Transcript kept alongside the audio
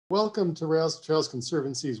Welcome to Rails Trails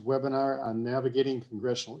Conservancy's webinar on navigating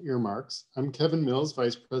congressional earmarks. I'm Kevin Mills,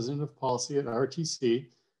 Vice President of Policy at RTC.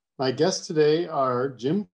 My guests today are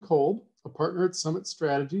Jim Kolb, a partner at Summit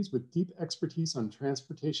Strategies with deep expertise on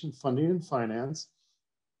transportation funding and finance,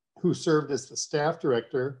 who served as the staff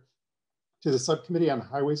director to the Subcommittee on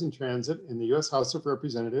Highways and Transit in the U.S. House of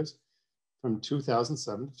Representatives from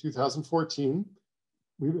 2007 to 2014.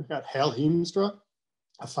 We've got Hal Hiemstra,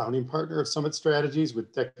 a founding partner of Summit Strategies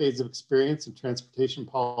with decades of experience in transportation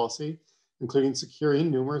policy, including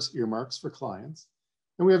securing numerous earmarks for clients.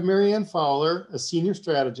 And we have Marianne Fowler, a senior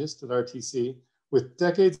strategist at RTC with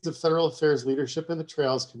decades of federal affairs leadership in the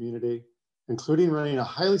trails community, including running a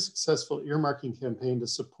highly successful earmarking campaign to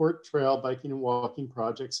support trail biking and walking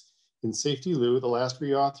projects in Safety Lou, the last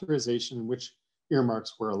reauthorization in which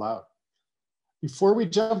earmarks were allowed. Before we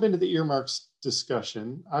jump into the earmarks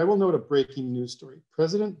discussion, I will note a breaking news story.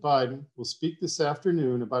 President Biden will speak this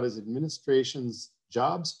afternoon about his administration's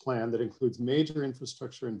jobs plan that includes major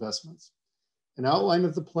infrastructure investments. An outline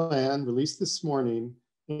of the plan released this morning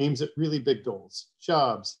aims at really big goals: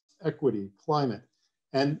 jobs, equity, climate.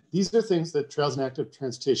 And these are things that Trails and Active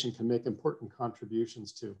Transportation can make important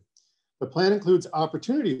contributions to. The plan includes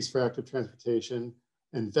opportunities for active transportation,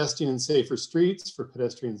 investing in safer streets for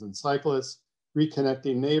pedestrians and cyclists,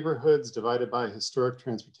 reconnecting neighborhoods divided by historic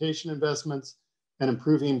transportation investments, and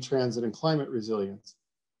improving transit and climate resilience.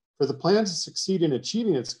 For the plan to succeed in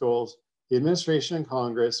achieving its goals, the administration and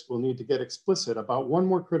Congress will need to get explicit about one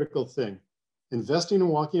more critical thing: investing in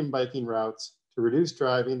walking and biking routes to reduce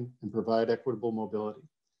driving and provide equitable mobility.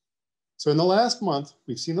 So in the last month,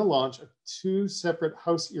 we've seen the launch of two separate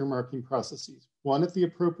House earmarking processes, one at the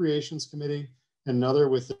Appropriations Committee and another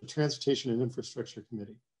with the Transportation and Infrastructure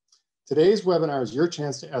Committee. Today's webinar is your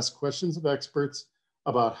chance to ask questions of experts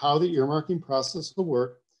about how the earmarking process will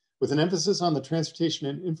work, with an emphasis on the Transportation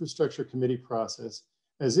and Infrastructure Committee process,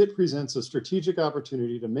 as it presents a strategic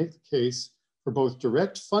opportunity to make the case for both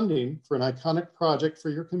direct funding for an iconic project for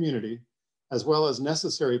your community, as well as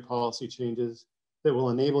necessary policy changes that will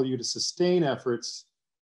enable you to sustain efforts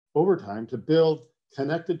over time to build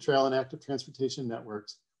connected trail and active transportation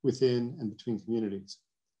networks within and between communities.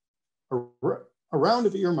 A round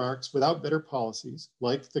of earmarks without better policies,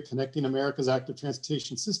 like the Connecting America's Active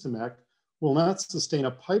Transportation System Act, will not sustain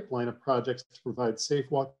a pipeline of projects to provide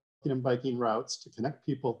safe walking and biking routes to connect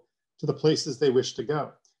people to the places they wish to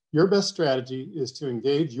go. Your best strategy is to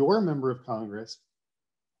engage your member of Congress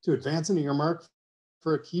to advance an earmark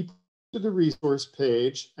for a key to the resource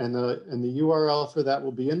page, and the URL for that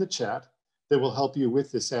will be in the chat that will help you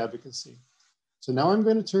with this advocacy. So now I'm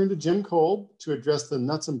going to turn to Jim Kolb to address the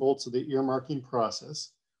nuts and bolts of the earmarking process.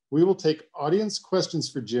 We will take audience questions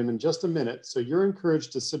for Jim in just a minute, so you're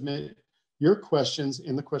encouraged to submit your questions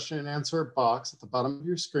in the question and answer box at the bottom of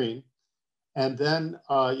your screen. And then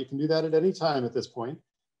you can do that at any time at this point.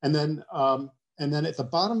 And then at the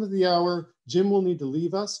bottom of the hour, Jim will need to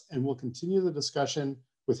leave us, and we'll continue the discussion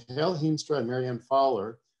with Hal Hiemstra and Marianne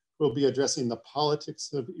Fowler, who will be addressing the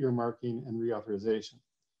politics of earmarking and reauthorization.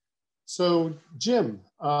 So Jim,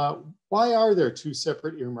 why are there two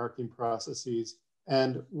separate earmarking processes,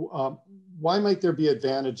 and why might there be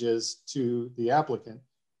advantages to the applicant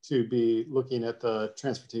to be looking at the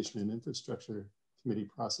Transportation and Infrastructure Committee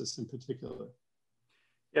process in particular?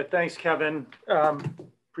 Yeah, thanks, Kevin.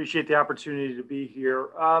 Appreciate the opportunity to be here.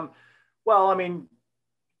 Well, I mean,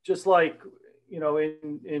 just like, you know,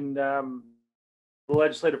 in the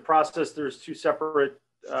legislative process, there's two separate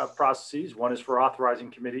processes. One is for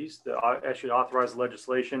authorizing committees that actually authorize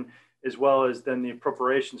legislation, as well as then the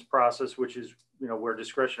appropriations process, which is, you know, where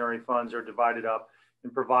discretionary funds are divided up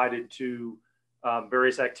and provided to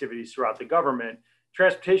various activities throughout the government.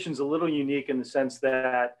 Transportation is a little unique in the sense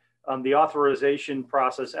that the authorization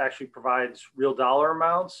process actually provides real dollar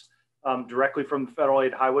amounts directly from the federal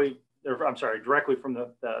aid highway, directly from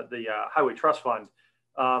the highway trust fund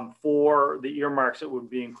for the earmarks that would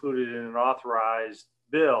be included in an authorized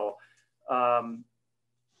bill.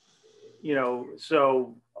 You know,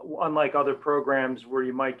 so unlike other programs where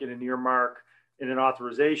you might get an earmark in an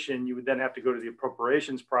authorization, you would then have to go to the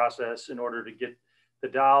appropriations process in order to get the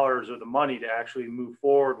dollars or the money to actually move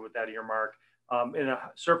forward with that earmark. In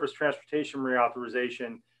a surface transportation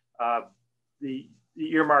reauthorization, the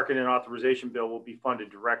earmark in an authorization bill will be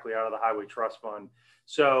funded directly out of the highway trust fund.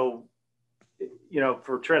 So, you know,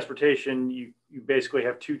 for transportation, you basically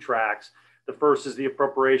have two tracks. The first is the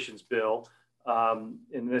appropriations bill.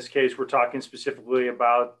 In this case, we're talking specifically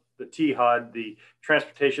about the THUD, the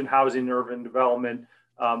Transportation, Housing, and Urban Development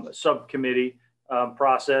Subcommittee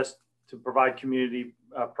process to provide community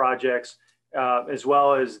projects, as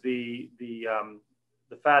well as the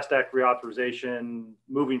FAST Act reauthorization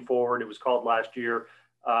moving forward, it was called last year,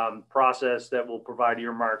 process that will provide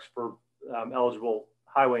earmarks for eligible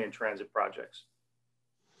highway and transit projects.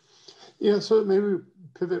 Yeah, so maybe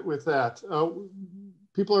pivot with that.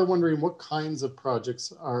 People are wondering what kinds of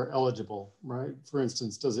projects are eligible, right? For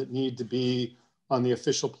instance, does it need to be on the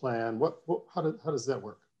official plan? How does that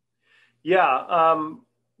work? Yeah,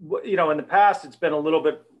 you know, in the past, it's been a little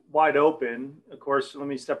bit wide open. Of course, let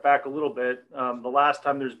me step back a little bit. The last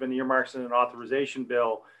time there's been earmarks in an authorization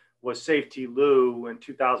bill was Safety Lou in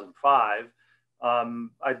 2005.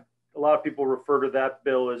 A lot of people refer to that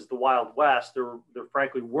bill as the Wild West. There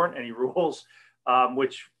frankly weren't any rules,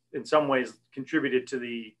 which in some ways contributed to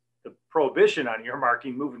the prohibition on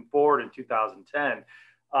earmarking moving forward in 2010.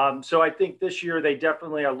 So I think this year they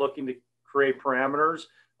definitely are looking to create parameters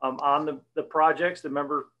on the projects, the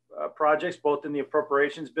member projects, both in the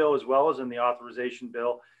appropriations bill as well as in the authorization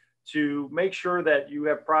bill, to make sure that you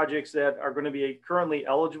have projects that are going to be currently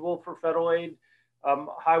eligible for federal aid,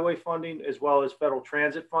 highway funding, as well as federal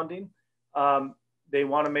transit funding. They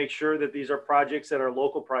want to make sure that these are projects that are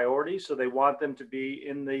local priorities. So they want them to be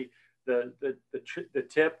in the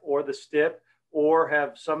TIP or the STIP, or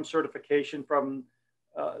have some certification from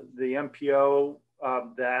the MPO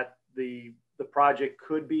that the project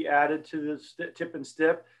could be added to the TIP and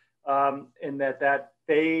STIP, and that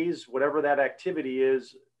phase, whatever that activity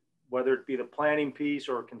is, whether it be the planning piece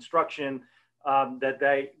or construction,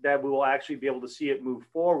 that we will actually be able to see it move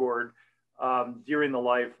forward during the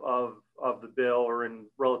life of the bill, or in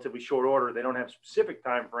relatively short order. They don't have specific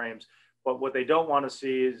timeframes, but what they don't want to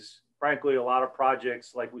see is, frankly, a lot of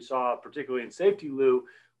projects like we saw, particularly in Safety Lou,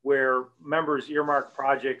 where members earmarked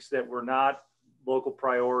projects that were not local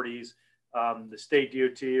priorities. The state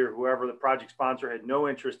DOT or whoever the project sponsor had no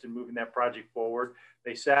interest in moving that project forward.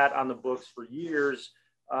 They sat on the books for years,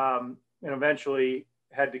 and eventually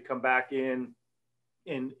had to come back in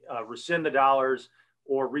and rescind the dollars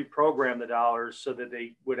or reprogram the dollars so that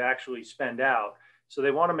they would actually spend out. So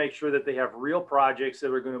they want to make sure that they have real projects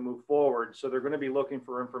that are going to move forward. So they're going to be looking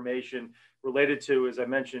for information related to, as I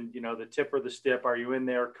mentioned, you know, the TIP or the STIP. Are you in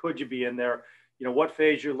there? Could you be in there? You know, what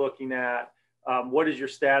phase you're looking at? What is your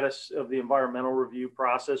status of the environmental review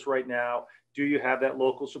process right now? Do you have that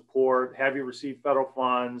local support? Have you received federal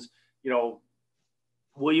funds? You know,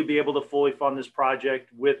 will you be able to fully fund this project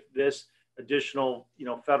with this additional, you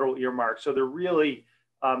know, federal earmark? So they're really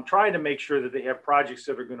trying to make sure that they have projects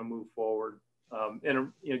that are going to move forward.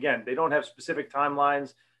 And again, they don't have specific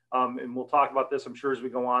timelines. And we'll talk about this, I'm sure, as we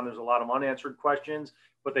go on. There's a lot of unanswered questions,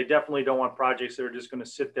 but they definitely don't want projects that are just going to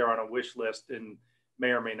sit there on a wish list and may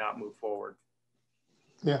or may not move forward.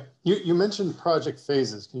 Yeah, you mentioned project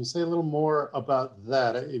phases. Can you say a little more about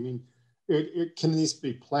that? I mean, can these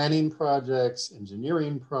be planning projects,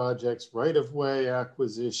 engineering projects, right-of-way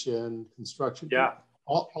acquisition, construction? Yeah.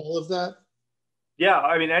 All of that? Yeah,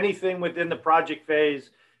 I mean, anything within the project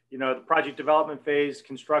phase, you know, the project development phase,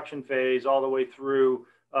 construction phase, all the way through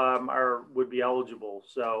would be eligible.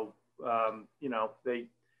 So, you know,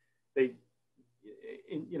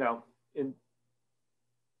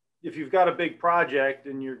 if you've got a big project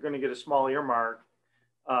and you're going to get a small earmark,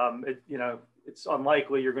 you know, it's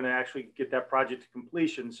unlikely you're going to actually get that project to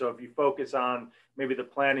completion. So if you focus on maybe the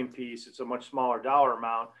planning piece, it's a much smaller dollar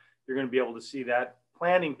amount. You're going to be able to see that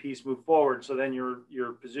planning piece move forward. So then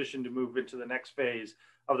you're positioned to move into the next phase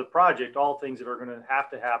of the project, all things that are going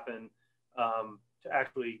to happen to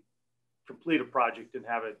actually complete a project and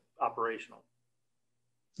have it operational.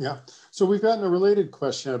 Yeah. So we've gotten a related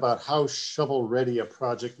question about how shovel ready a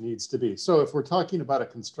project needs to be. So if we're talking about a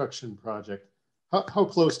construction project, how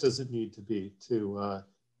close does it need to be to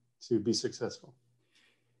be successful?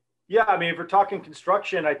 Yeah, I mean, if we're talking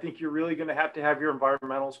construction, I think you're really going to have your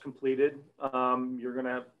environmentals completed. You're going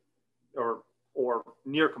to, or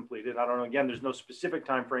near completed. I don't know. Again, there's no specific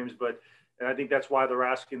timeframes, and I think that's why they're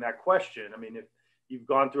asking that question. I mean, if you've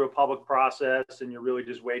gone through a public process and you're really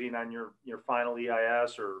just waiting on your final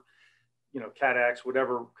EIS or, you know, CADX,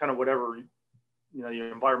 whatever, you know,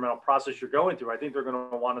 your environmental process you're going through, I think they're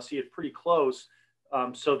going to want to see it pretty close,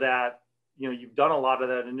 so that, you know, you've done a lot of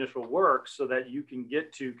that initial work so that you can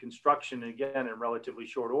get to construction again in relatively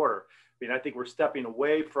short order. I mean, I think we're stepping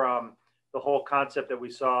away from the whole concept that we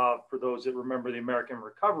saw, for those that remember the American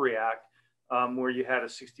Recovery Act, where you had a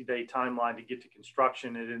 60-day timeline to get to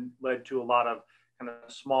construction. It led to a lot of kind of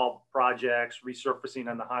small projects, resurfacing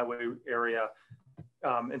on the highway area,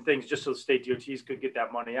 and things just so the state DOTs could get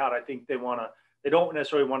that money out. I think they don't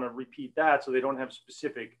necessarily want to repeat that, so they don't have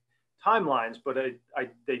specific timelines, but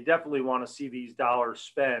they definitely want to see these dollars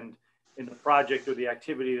spent in the project or the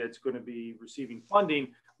activity that's going to be receiving funding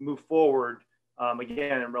move forward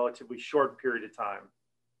again, in a relatively short period of time.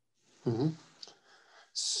 Mm-hmm.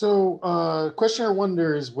 So questioner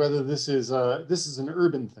wonders whether this is an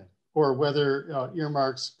urban thing or whether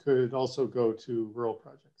earmarks could also go to rural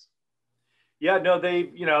projects. Yeah, no, they,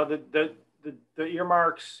 the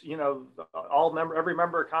earmarks, every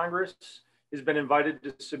member of Congress has been invited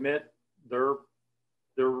to submit their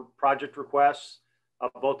project requests,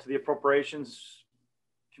 both to the Appropriations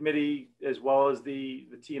Committee as well as the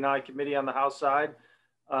T&I Committee on the House side.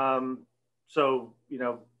 So,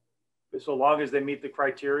 so long as they meet the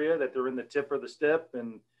criteria that they're in the tip or the STIP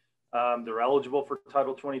and they're eligible for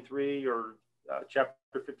Title 23 or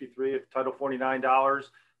Chapter 53 of Title 49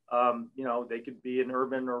 dollars, they could be in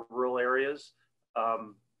urban or rural areas.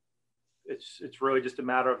 It's really just a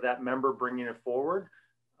matter of that member bringing it forward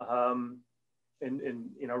and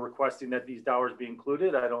requesting that these dollars be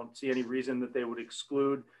included. I don't see any reason that they would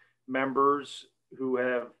exclude members who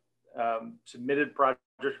have submitted project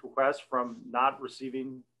requests from not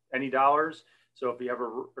receiving any dollars. So if you have a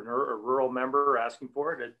rural member asking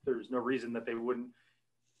for it, there's no reason that they wouldn't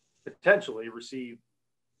potentially receive,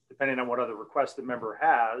 depending on what other requests the member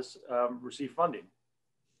has, receive funding.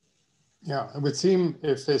 Yeah, it would seem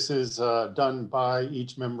if this is done by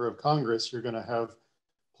each member of Congress, you're going to have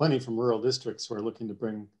plenty from rural districts who are looking to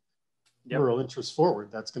bring rural interests forward.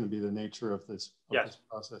 That's going to be the nature of this, this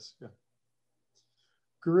process. Yeah.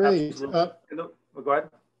 Great. Go ahead. No, go ahead.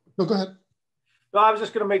 No, I was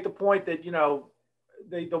just going to make the point that,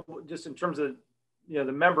 they just in terms of, the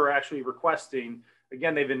member actually requesting,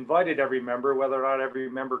 again, they've invited every member. Whether or not every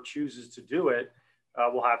member chooses to do it,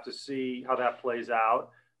 we'll have to see how that plays out.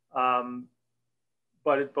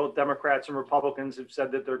 But both Democrats and Republicans have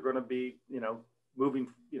said that they're going to be, moving,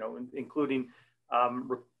 including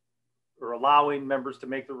or allowing members to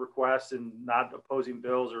make the request and not opposing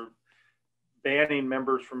bills or banning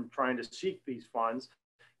members from trying to seek these funds.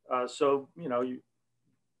 So, the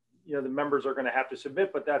members are going to have to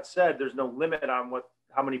submit. But that said, there's no limit on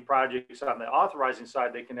how many projects on the authorizing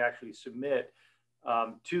side they can actually submit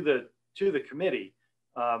to the committee.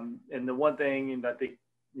 And the one thing, and I think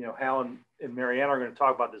Hal and Marianne are going to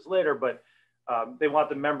talk about this later, but they want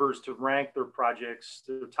the members to rank their projects,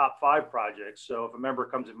 their top 5 projects. So if a member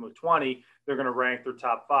comes in with 20, they're going to rank their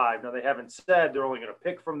top 5. Now they haven't said they're only going to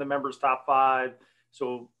pick from the members' top 5,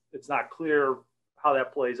 so it's not clear how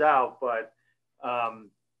that plays out. But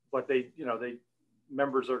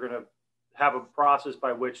members are going to have a process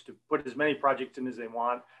by which to put as many projects in as they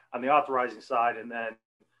want on the authorizing side, and then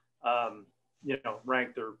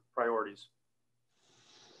rank their priorities.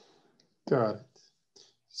 Got it.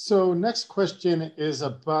 So next question is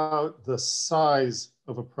about the size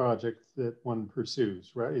of a project that one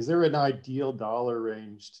pursues, right? Is there an ideal dollar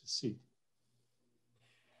range to seek?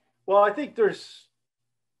 Well, I think there's,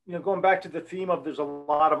 going back to the theme of there's a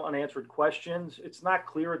lot of unanswered questions. It's not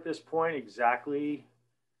clear at this point exactly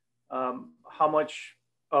how much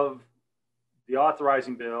of the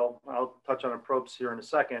authorizing bill, I'll touch on approps here in a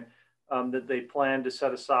second, that they plan to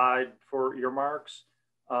set aside for earmarks.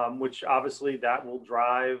 Which obviously that will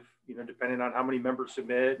drive, depending on how many members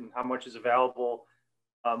submit and how much is available,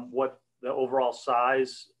 what the overall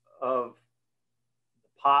size of the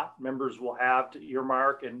pot members will have to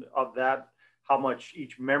earmark, and of that, how much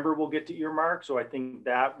each member will get to earmark. So I think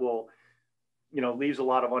that will, leaves a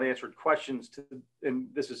lot of unanswered questions and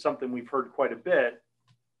this is something we've heard quite a bit.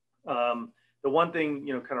 The one thing,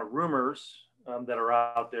 kind of rumors that are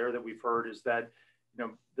out there that we've heard is that,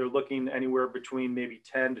 they're looking anywhere between maybe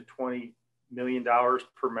 $10 to $20 million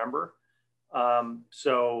per member.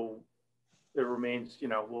 So it remains,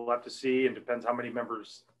 we'll have to see, and depends how many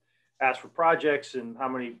members ask for projects and how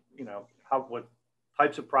many, what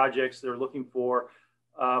types of projects they're looking for.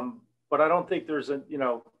 But I don't think there's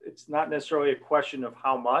it's not necessarily a question of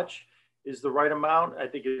how much is the right amount. I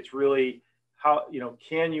think it's really how,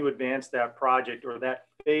 can you advance that project or that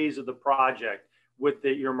phase of the project with the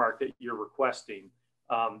earmark that you're requesting?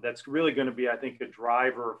 That's really going to be, I think, a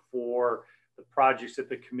driver for the projects that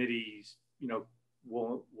the committees,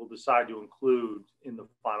 will decide to include in the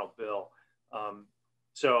final bill.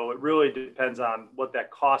 So it really depends on what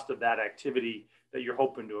that cost of that activity that you're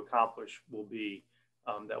hoping to accomplish will be,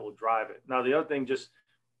 that will drive it. Now, the other thing, just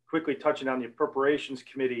quickly touching on the Appropriations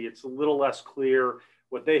Committee, it's a little less clear.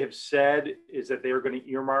 What they have said is that they are going to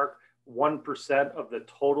earmark 1% of the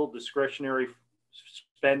total discretionary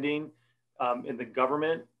spending in the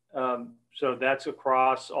government. So that's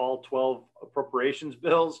across all 12 appropriations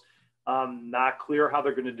bills. Not clear how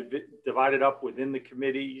they're going to divide it up within the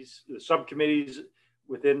committees, the subcommittees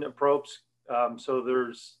within approps. So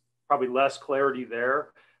there's probably less clarity there,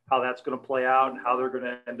 how that's going to play out and how they're going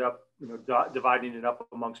to end up, dividing it up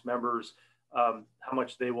amongst members, how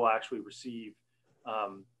much they will actually receive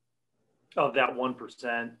of that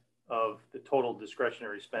 1% of the total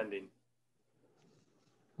discretionary spending.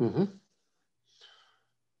 Mm-hmm.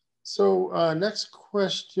 So next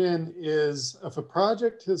question is, if a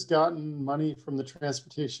project has gotten money from the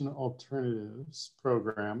Transportation Alternatives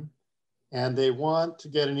Program and they want to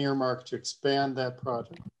get an earmark to expand that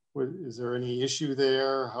project, is there any issue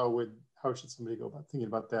there? How should somebody go about thinking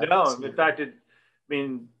about that? No, in fact,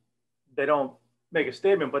 they don't make a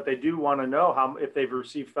statement, but they do want to know if they've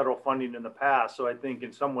received federal funding in the past. So I think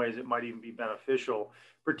in some ways it might even be beneficial,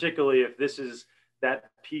 particularly if this is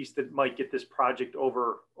that piece that might get this project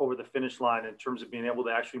over the finish line in terms of being able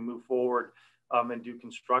to actually move forward and do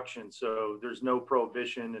construction. So there's no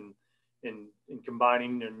prohibition in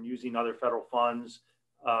combining and using other federal funds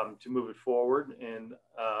to move it forward. And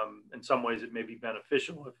in some ways it may be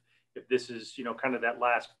beneficial if this is, kind of that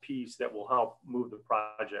last piece that will help move the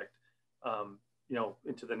project,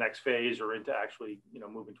 into the next phase or into actually,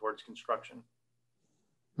 moving towards construction.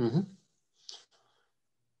 Mm-hmm.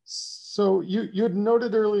 So you had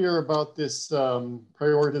noted earlier about this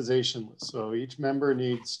prioritization list. So each member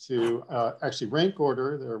needs to actually rank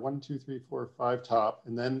order. There are 1, 2, 3, 4, 5 top,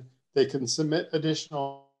 and then they can submit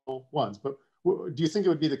additional ones. But do you think it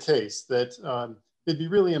would be the case that it'd be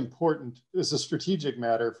really important as a strategic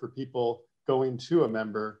matter for people going to a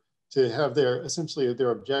member to have essentially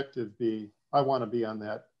their objective be, I want to be on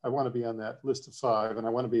that list of 5, and I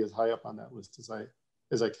want to be as high up on that list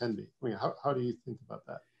as I can be. I mean, how do you think about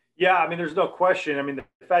that? Yeah, there's no question.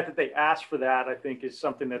 The fact that they asked for that, I think, is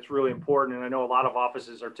something that's really important. And I know a lot of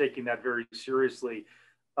offices are taking that very seriously.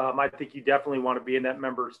 I think you definitely want to be in that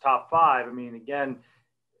member's top 5. Again,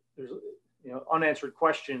 there's unanswered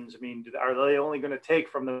questions. Are they only going to take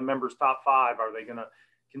from the members' top 5? Are they going to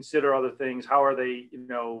consider other things? How are they,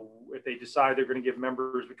 if they decide they're going to give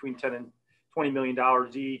members between $10 and $20 million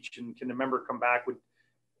each, and can the member come back with,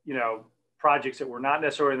 projects that were not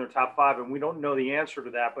necessarily in their top 5? And we don't know the answer to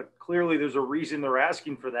that, but clearly there's a reason they're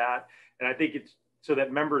asking for that. And I think it's so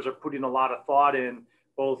that members are putting a lot of thought in,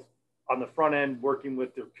 both on the front end, working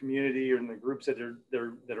with their community and the groups that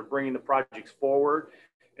are bringing the projects forward,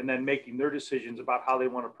 and then making their decisions about how they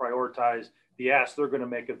want to prioritize the ask they're going to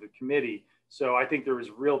make of the committee. So I think there is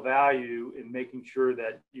real value in making sure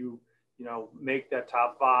that you make that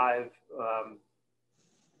top 5,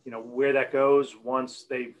 where that goes once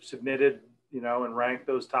they've submitted, and rank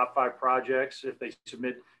those top 5 projects. If they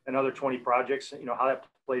submit another 20 projects, how that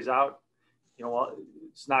plays out,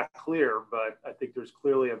 it's not clear, but I think there's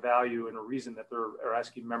clearly a value and a reason that they're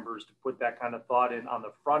asking members to put that kind of thought in on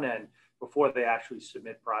the front end before they actually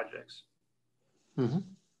submit projects. Mm-hmm.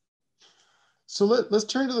 So let's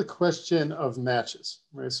turn to the question of matches,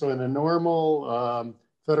 right? So in a normal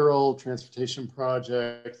federal transportation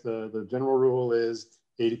project, the general rule is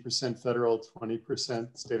 80% federal,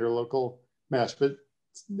 20% state or local match. But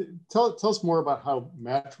tell us more about how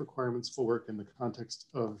match requirements will work in the context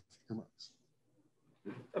of earmarks.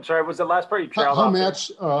 I'm sorry, was the last part you trailed how off?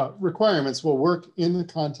 Match requirements will work in the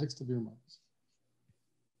context of earmarks.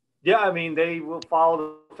 Yeah, they will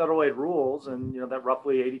follow the federal aid rules, and that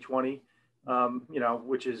roughly 80-20,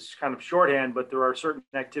 which is kind of shorthand, but there are certain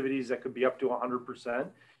activities that could be up to 100%.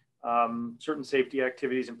 Certain safety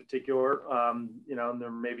activities in particular, and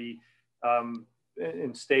there may be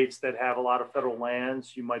in states that have a lot of federal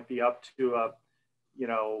lands, you might be up to a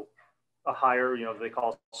higher, they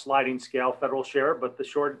call sliding scale federal share, but the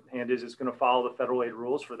shorthand is it's going to follow the federal aid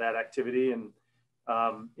rules for that activity. And,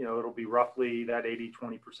 it'll be roughly that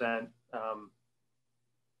 80-20%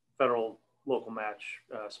 federal local match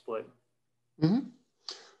split. Mm-hmm.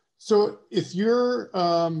 So if you're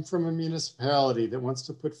from a municipality that wants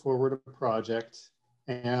to put forward a project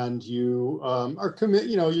and you are commit,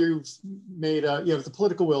 you've made you have the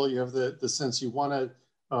political will, you have the sense you want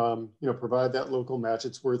to, provide that local match,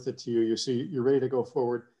 it's worth it to you. So you're ready to go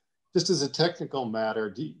forward. Just as a technical matter,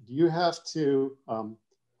 do you have to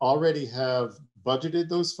already have budgeted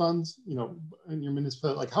those funds, in your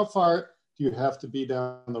municipality? Like how far do you have to be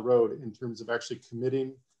down the road in terms of actually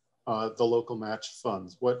committing the local match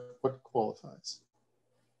funds? What qualifies?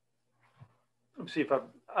 Let's see if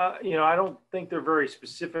I don't think they're very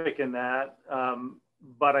specific in that,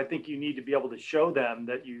 but I think you need to be able to show them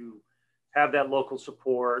that you have that local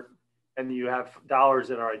support and you have dollars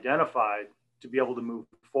that are identified to be able to move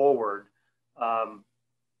forward.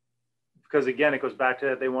 Because again, it goes back to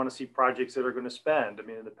that they want to see projects that are going to spend.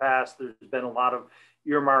 In the past, there's been a lot of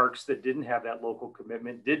earmarks that didn't have that local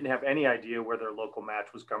commitment, didn't have any idea where their local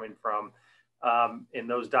match was coming from, and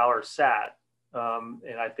those dollars sat.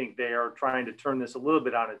 And I think they are trying to turn this a little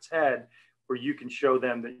bit on its head, where you can show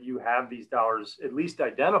them that you have these dollars at least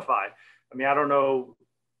identified. I mean, I don't know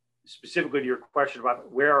specifically to your question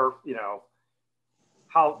about where,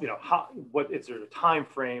 what is there a time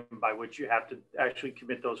frame by which you have to actually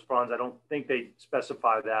commit those funds? I don't think they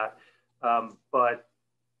specify that, but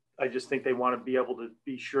I just think they want to be able to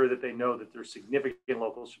be sure that they know that there's significant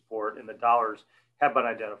local support and the dollars have been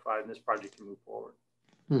identified and this project can move forward.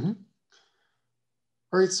 Mm-hmm.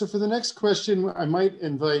 All right, so for the next question, I might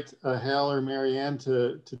invite Hal or Marianne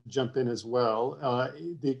to jump in as well.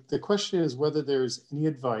 The question is whether there's any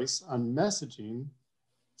advice on messaging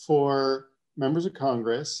for members of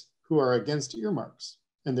Congress who are against earmarks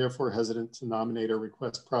and therefore hesitant to nominate or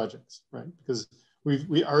request projects, right? Because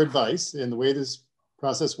our advice and the way this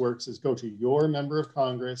process works is go to your member of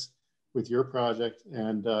Congress with your project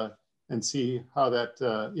and see how that,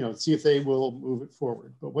 see if they will move it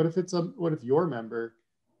forward. But what if your member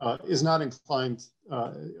is not inclined,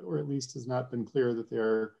 or at least has not been clear that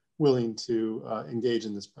they're willing to engage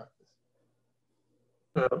in this practice?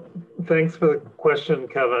 Thanks for the question,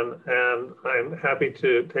 Kevin, and I'm happy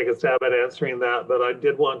to take a stab at answering that, but I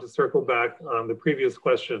did want to circle back on the previous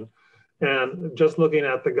question. And just looking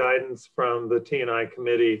at the guidance from the T&I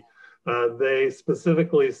Committee, they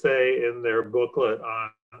specifically say in their booklet on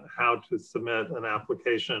how to submit an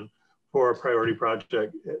application for a priority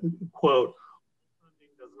project, quote, funding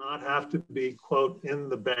does not have to be, quote, in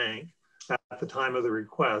the bank at the time of the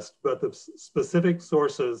request, but the specific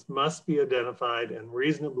sources must be identified and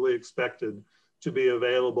reasonably expected to be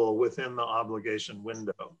available within the obligation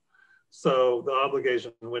window. So the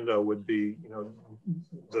obligation window would be,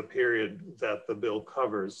 the period that the bill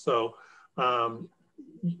covers. So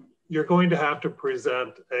you're going to have to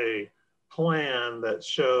present a plan that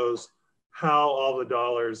shows how all the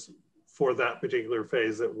dollars for that particular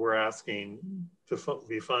phase that we're asking to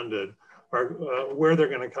be funded are where they're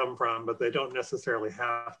going to come from, but they don't necessarily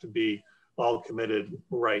have to be all committed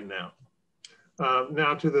right now.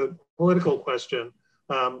 Now to the political question,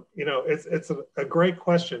 it's a great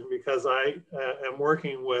question because I am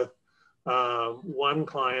working with one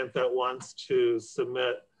client that wants to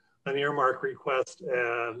submit an earmark request,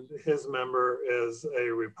 and his member is a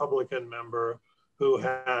Republican member who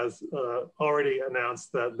has already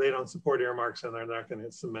announced that they don't support earmarks and they're not going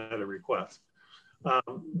to submit a request.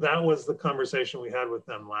 That was the conversation we had with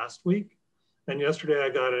them last week. And yesterday I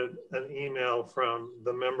got an email from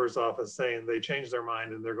the member's office saying they changed their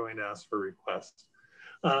mind and they're going to ask for requests.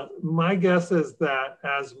 My guess is that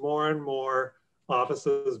as more and more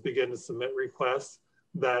offices begin to submit requests,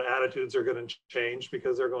 that attitudes are going to change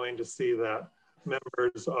because they're going to see that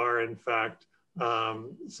members are in fact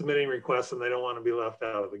submitting requests and they don't want to be left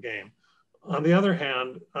out of the game. On the other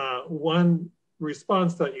hand, one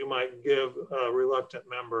response that you might give a reluctant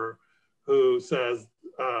member who says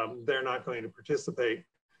they're not going to participate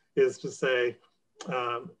is to say,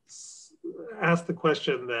 ask the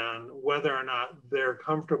question then whether or not they're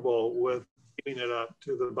comfortable with leaving it up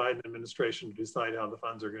to the Biden administration to decide how the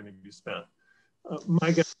funds are going to be spent.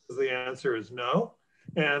 My guess is the answer is no,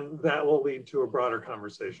 and that will lead to a broader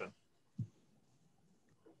conversation.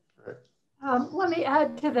 Let me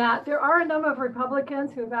add to that. There are a number of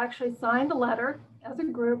Republicans who have actually signed a letter as a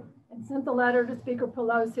group and sent the letter to Speaker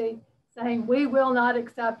Pelosi saying, we will not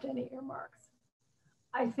accept any earmarks.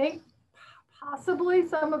 I think possibly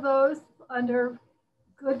some of those under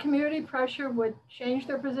good community pressure would change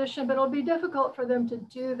their position, but it'll be difficult for them to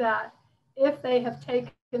do that if they have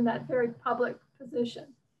taken that very public position.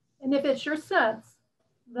 And if it's your sense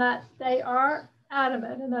that they are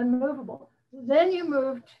adamant and unmovable, then you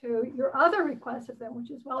move to your other request of them,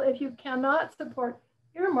 which is, well, if you cannot support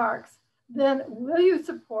earmarks, then will you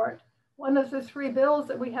support one of the 3 bills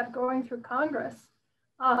that we have going through Congress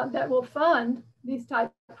that will fund these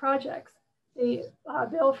type of projects? The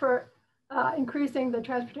bill for increasing the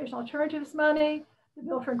transportation alternatives money, the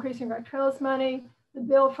bill for increasing rec trails money, the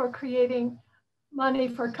bill for creating money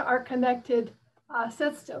for our connected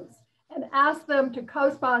systems, and ask them to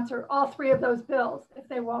co-sponsor all 3 of those bills if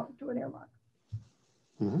they won't do an earmark.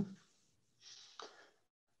 Mm-hmm.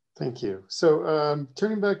 Thank you. So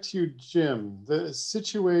turning back to you, Jim, the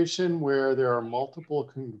situation where there are multiple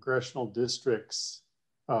congressional districts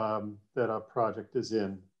that a project is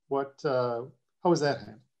in, how is that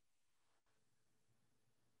handled?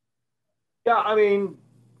 Yeah, I mean,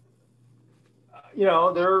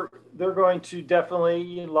 they're going to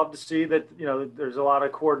definitely love to see that, there's a lot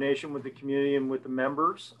of coordination with the community and with the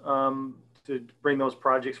members to bring those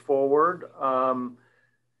projects forward.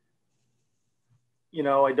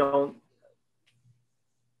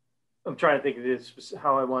 I'm trying to think of this,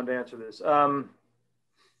 how I wanted to answer this. I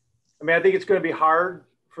mean, I think it's going to be hard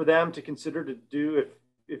for them to consider to do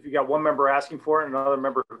if you got one member asking for it and another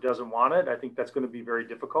member who doesn't want it. I think that's going to be very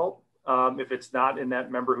difficult if it's not in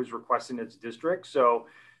that member who's requesting its district. So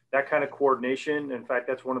that kind of coordination, in fact,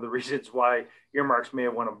 that's one of the reasons why earmarks may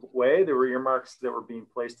have went away. There were earmarks that were being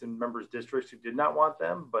placed in members' districts who did not want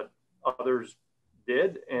them, but others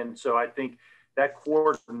did. And so I think that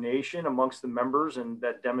coordination amongst the members and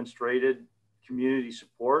that demonstrated community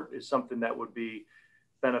support is something that would be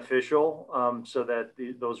beneficial, so that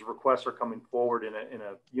those requests are coming forward in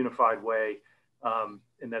a unified way,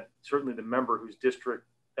 and that certainly the member whose district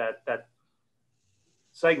that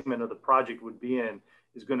segment of the project would be in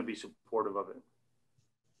is going to be supportive of it.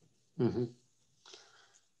 Mm-hmm.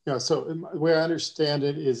 Yeah, so the way I understand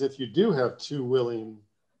it is if you do have two willing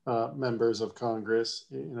members of Congress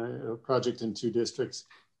in a project in two districts,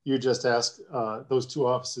 you just ask those two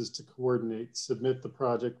offices to coordinate, submit the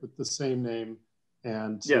project with the same name,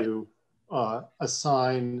 and to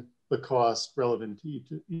assign the cost relevant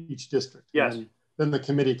to each district. Yes. And then the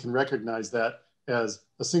committee can recognize that as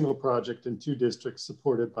a single project in two districts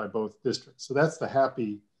supported by both districts. So that's the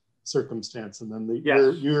happy circumstance. And then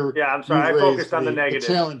I'm sorry, I focused on the negative. The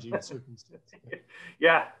challenging circumstance.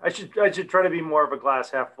 Yeah, I should try to be more of a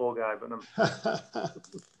glass half full guy, but I'm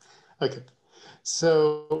okay.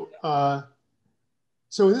 So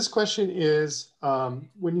this question is,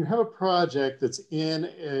 when you have a project that's in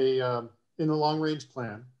a long range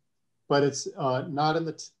plan, but it's not in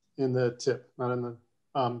the TIP, not in the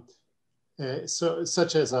so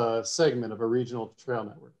such as a segment of a regional trail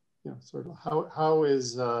network, sort of how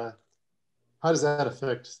does that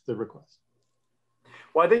affect the request?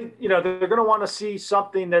 Well, I think they're going to want to see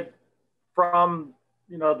something that from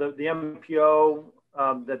the MPO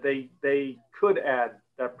that they could add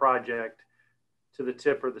that project to the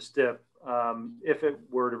TIP or the STIP if it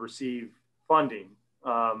were to receive funding.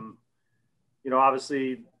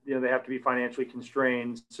 Obviously, they have to be financially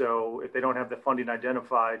constrained. So if they don't have the funding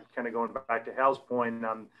identified, kind of going back to Hal's point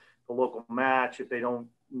on the local match, if they don't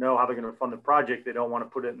know how they're going to fund the project, they don't want to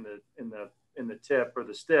put it in the TIP or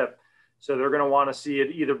the STIP. So they're going to want to see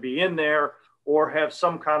it either be in there or have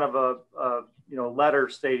some kind of a letter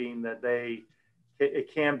stating that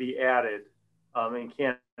it can be added and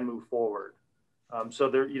can move forward. So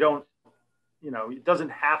there, it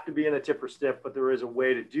doesn't have to be in the TIP or STIP, but there is a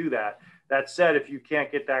way to do that. That said, if you can't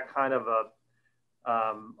get that kind of a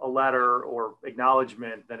letter or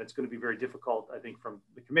acknowledgement, then it's going to be very difficult, I think, from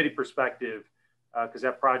the committee perspective, because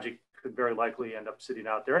that project could very likely end up sitting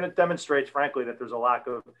out there. And it demonstrates, frankly, that there's a lack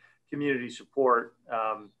of community support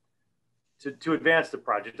to advance the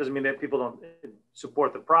project. It doesn't mean that people don't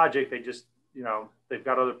support the project. They just, they've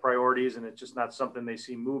got other priorities, and it's just not something they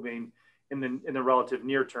see moving in the relative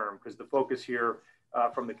near term, because the focus here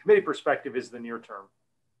from the committee perspective is the near term.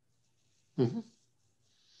 Mm-hmm.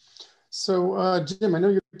 So Jim, I know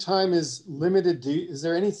your time is limited. Is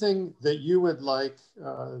there anything that you would like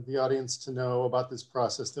the audience to know about this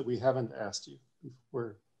process that we haven't asked you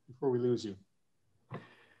before we lose you?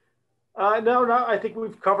 No, I think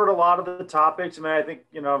we've covered a lot of the topics. I mean, I think,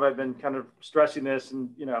 I've been kind of stressing this,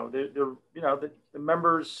 and, the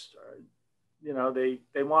members,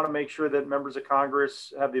 they want to make sure that members of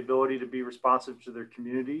Congress have the ability to be responsive to their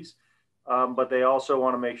communities. But they also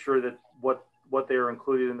want to make sure that what they are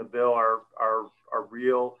included in the bill are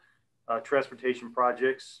real transportation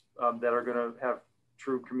projects that are going to have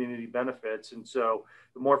true community benefits. And so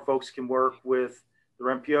the more folks can work with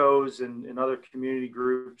their MPOs and other community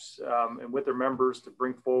groups and with their members to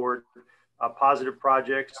bring forward positive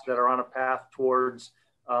projects that are on a path towards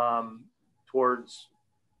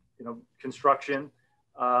construction.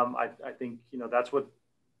 I think, that's what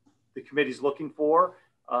the committee's looking for.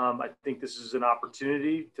 I think this is an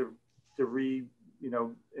opportunity to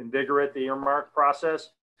invigorate the earmark process.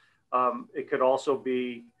 It could also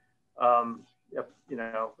be,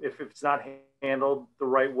 if it's not handled the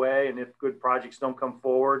right way, and if good projects don't come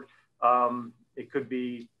forward, it could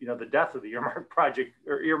be, the death of the earmark project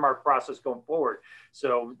or earmark process going forward.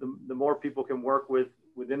 So the more people can work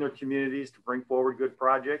within their communities to bring forward good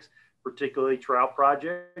projects, particularly trail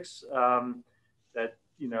projects, that,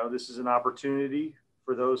 this is an opportunity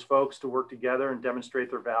for those folks to work together and demonstrate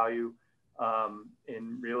their value,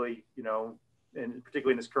 and really, and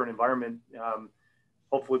particularly in this current environment,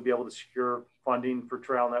 hopefully be able to secure funding for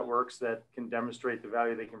trail networks that can demonstrate the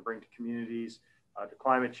value they can bring to communities, to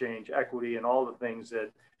climate change, equity, and all the things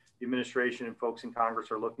that the administration and folks in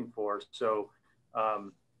Congress are looking for. So,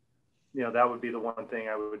 that would be the one thing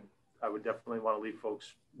I would definitely want to leave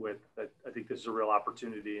folks with, that I think this is a real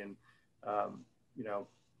opportunity, and,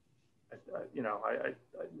 you know,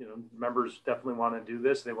 you know, members definitely want to do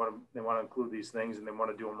this. They want to include these things, and they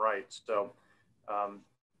want to do them right. So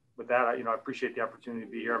with that, you know, I appreciate the opportunity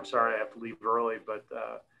to be here. I'm sorry I have to leave early, but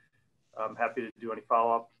I'm happy to do any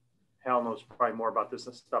follow-up. Hal knows probably more about this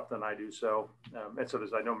stuff than I do. So, and so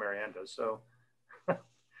does, I know Marianne does. So,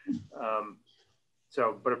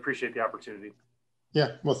 but appreciate the opportunity.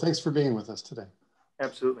 Yeah, well, thanks for being with us today.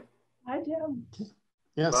 Absolutely. Hi, Jim.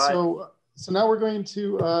 Yeah, so now we're going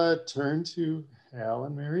to turn to Hal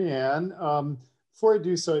and Marianne. Before I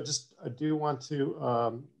do so, I do want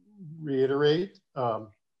to reiterate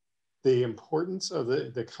the importance of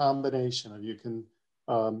the combination of, you can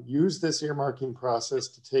use this earmarking process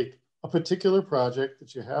to take a particular project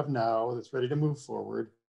that you have now that's ready to move forward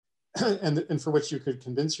and for which you could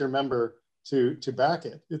convince your member to back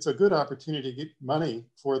it. It's a good opportunity to get money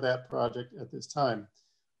for that project at this time.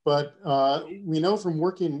 But we know from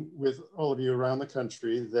working with all of you around the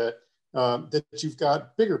country that that you've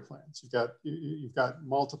got bigger plans. You've got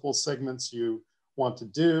multiple segments you want to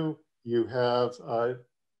do. You have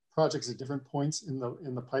projects at different points in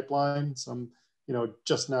the pipeline. Some, you know,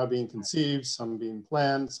 just now being conceived, some being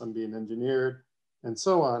planned, some being engineered, and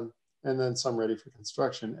so on, and then some ready for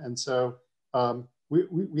construction. And so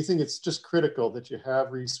we think it's just critical that you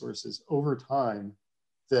have resources over time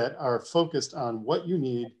that are focused on what you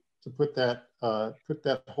need to put that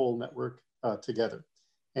whole network together.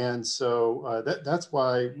 And so that's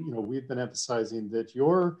why, you know, we've been emphasizing that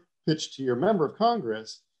your pitch to your member of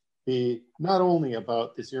Congress be not only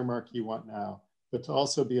about this earmark you want now, but to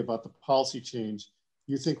also be about the policy change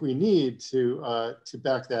you think we need to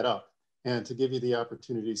back that up and to give you the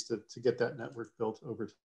opportunities to get that network built over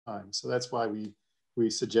time. So that's why we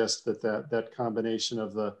suggest that combination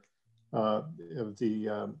of the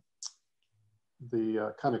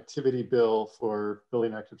connectivity bill for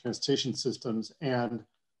building active transportation systems and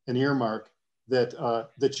an earmark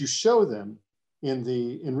that you show them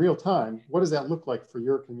in real time. What does that look like for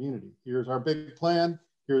your community? Here's our big plan.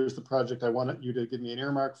 Here's the project I want you to give me an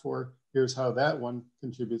earmark for. Here's how that one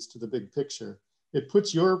contributes to the big picture. It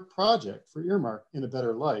puts your project for earmark in a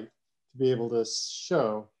better light to be able to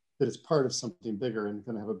show that it's part of something bigger and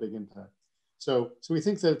going to have a big impact. So we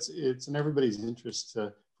think that it's in everybody's interest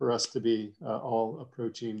for us to be all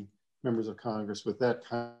approaching members of Congress with that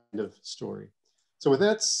kind of story. So with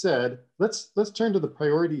that said, let's turn to the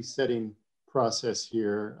priority setting process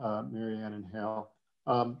here, Marianne and Hal.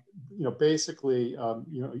 You know, basically,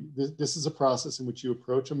 you know, this is a process in which you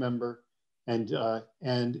approach a member, and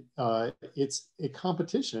it's a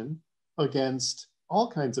competition against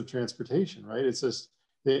all kinds of transportation, right? It's just,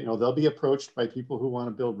 you know, they'll be approached by people who want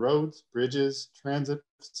to build roads, bridges, transit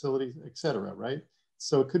facilities, et cetera, right?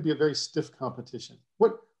 So it could be a very stiff competition.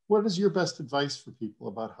 What is your best advice for people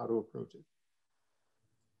about how to approach it?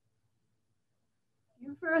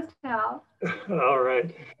 You first, Hal. All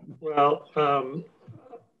right. Well,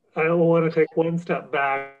 I want to take one step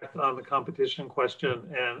back on the competition question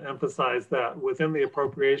and emphasize that within the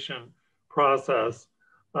appropriation process,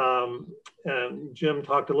 and Jim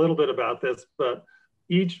talked a little bit about this, but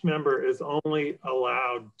each member is only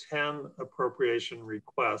allowed 10 appropriation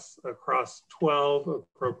requests across 12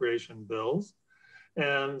 appropriation bills.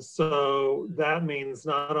 And so that means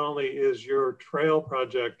not only is your trail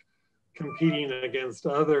project competing against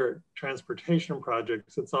other transportation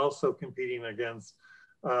projects, it's also competing against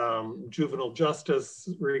juvenile justice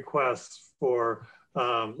requests, for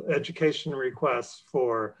education requests,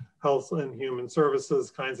 for health and human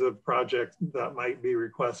services kinds of projects that might be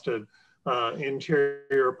requested,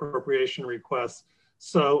 interior appropriation requests.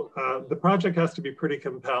 So the project has to be pretty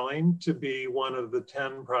compelling to be one of the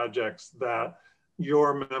 10 projects that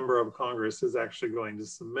your member of Congress is actually going to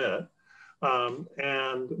submit.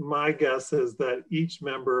 And my guess is that each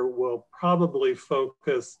member will probably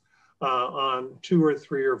focus on 2 or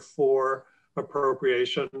 3 or 4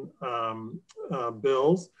 appropriation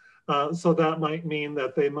bills. So that might mean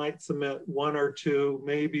that they might submit 1 or 2,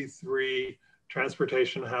 maybe 3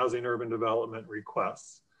 transportation, housing, urban development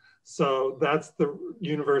requests. So that's the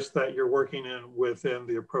universe that you're working in within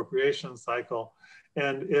the appropriation cycle.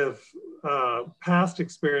 And if past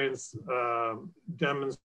experience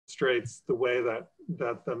demonstrates the way that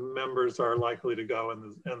the members are likely to go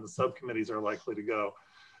and the subcommittees are likely to go,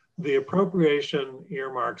 the appropriation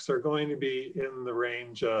earmarks are going to be in the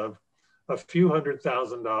range of a few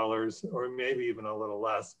 $100,000, or maybe even a little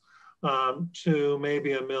less, to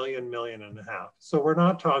maybe $1 million, $1.5 million. So we're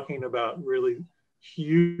not talking about really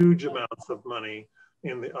huge amounts of money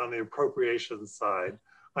on the appropriation side.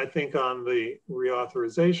 I think on the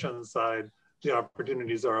reauthorization side, the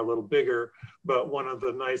opportunities are a little bigger. But one of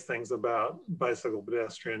the nice things about bicycle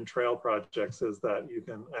pedestrian trail projects is that you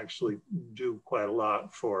can actually do quite a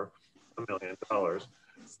lot for $1 million.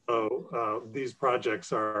 So these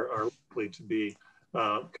projects are likely to be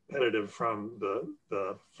competitive from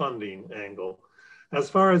the funding angle. As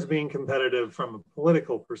far as being competitive from a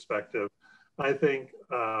political perspective, I think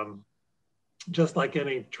just like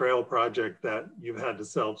any trail project that you've had to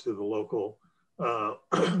sell to the local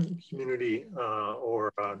community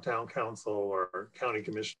or town council or county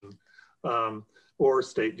commission or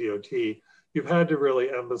state DOT, you've had to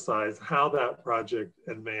really emphasize how that project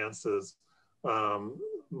advances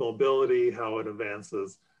mobility, how it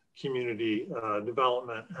advances community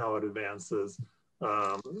development, how it advances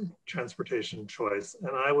transportation choice.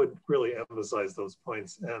 And I would really emphasize those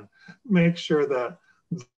points and make sure that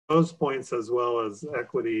those points, as well as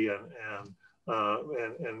equity and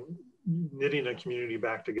knitting a community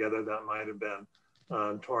back together that might have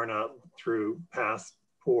been torn up through past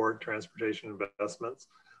poor transportation investments,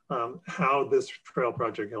 how this trail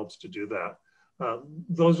project helps to do that.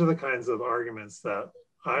 Those are the kinds of arguments that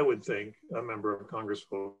I would think a member of Congress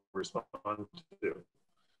will respond to.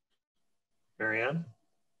 Marianne?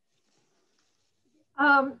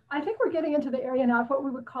 I think we're getting into the area now of what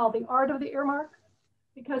we would call the art of the earmark,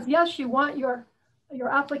 because yes, you want your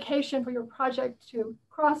application for your project to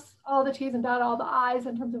cross all the T's and dot all the I's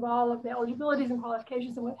in terms of all of the eligibilities and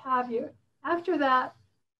qualifications and what have you. After that,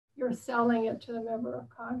 you're selling it to the member of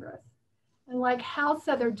Congress. And like Hal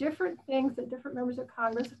said, there are different things that different members of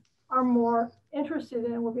Congress are more interested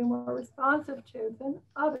in and will be more responsive to than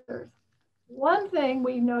others. One thing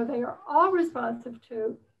we know they are all responsive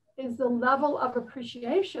to is the level of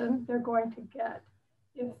appreciation they're going to get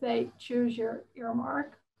if they choose your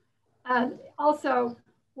earmark. And also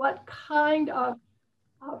what kind of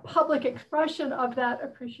public expression of that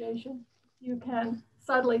appreciation you can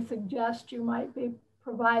subtly suggest you might be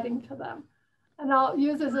providing to them. And I'll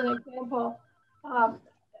use as an example,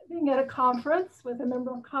 being at a conference with a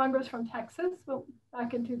member of Congress from Texas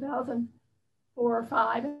back in 2004 or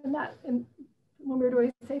 5, when we were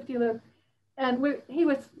doing Safety Loop. And he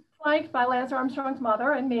was flanked by Lance Armstrong's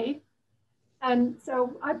mother and me. And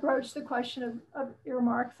so I broached the question of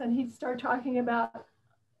earmarks, and he started talking about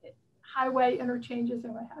highway interchanges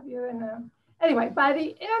and what have you. And anyway, by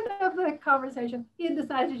the end of the conversation, he had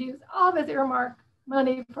decided to use all of his earmark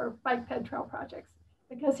money for bike ped trail projects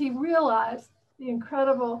because he realized the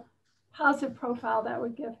incredible positive profile that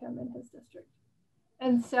would give him in his district.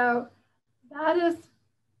 And so that is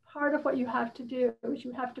part of what you have to do, is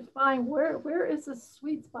you have to find where is the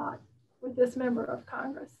sweet spot with this member of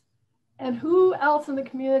Congress, and who else in the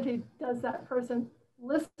community does that person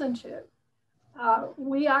listen to.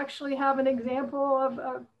 We actually have an example of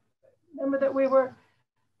a member that we were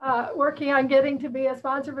working on getting to be a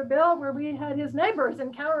sponsor of a bill where we had his neighbors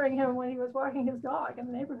encountering him when he was walking his dog in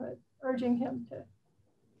the neighborhood, urging him to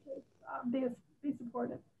be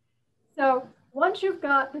supported. So once you've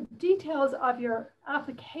got the details of your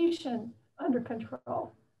application under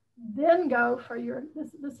control, then go for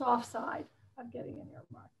the soft side of getting an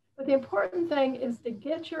earmark. But the important thing is to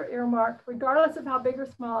get your earmark, regardless of how big or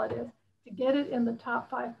small it is, to get it in the top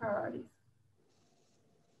 5 priorities.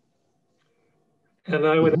 And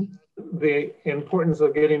I would, the importance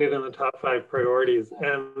of getting it in the top 5 priorities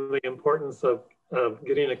and the importance of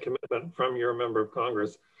getting a commitment from your member of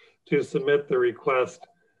Congress to submit the request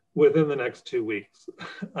within the next 2 weeks,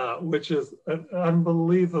 which is an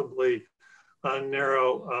unbelievably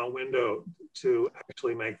narrow window to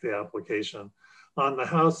actually make the application. On the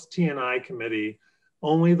House T&I Committee,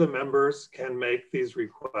 only the members can make these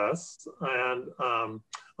requests and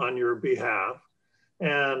on your behalf.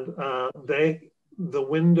 And the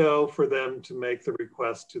window for them to make the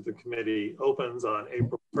request to the committee opens on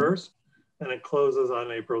April 1st and it closes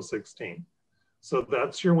on April 16th. So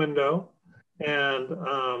that's your window. And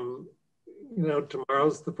you know,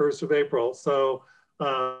 tomorrow's the 1st of April. So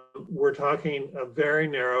we're talking a very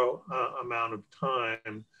narrow amount of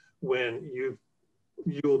time when you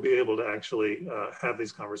will be able to actually have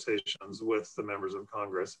these conversations with the members of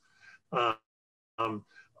Congress.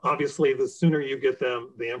 Obviously, the sooner you get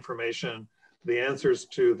them the information, the answers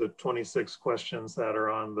to the 26 questions that are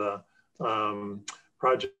on the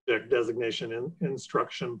project designation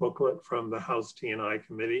instruction booklet from the House T&I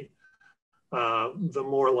Committee, the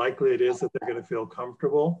more likely it is that they're going to feel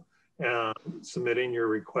comfortable submitting your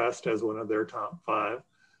request as one of their top 5.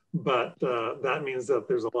 But that means that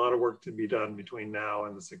there's a lot of work to be done between now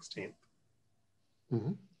and the 16th.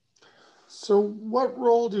 Mm-hmm. So what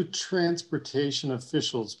role do transportation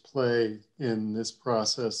officials play in this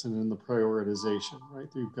process and in the prioritization, right?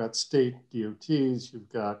 You've got state DOTs, you've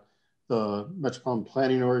got the metropolitan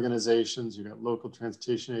planning organizations, you've got local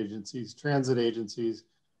transportation agencies, transit agencies,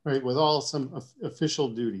 right, with all some official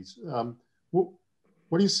duties.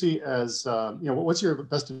 What do you see as, what's your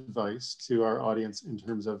best advice to our audience in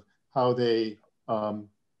terms of how they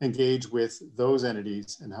engage with those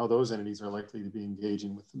entities and how those entities are likely to be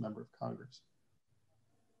engaging with the member of Congress?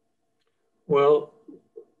 Well,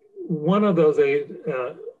 one of those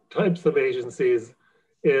types of agencies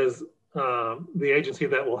is the agency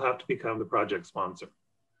that will have to become the project sponsor.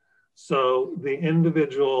 So the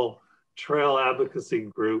individual trail advocacy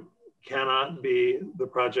group cannot be the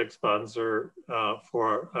project sponsor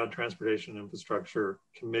for a transportation infrastructure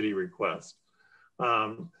committee request.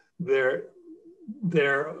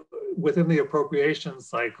 They're within the appropriation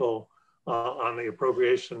cycle on the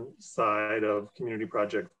appropriation side of community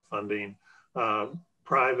project funding.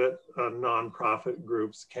 Private nonprofit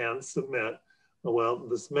groups can submit. Well,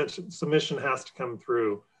 the submission has to come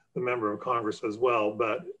through the member of Congress as well,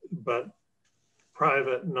 but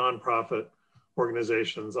private nonprofit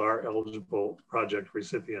organizations are eligible project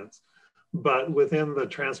recipients. But within the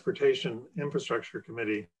Transportation Infrastructure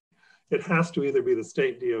Committee, it has to either be the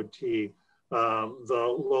state DOT,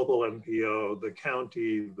 the local MPO, the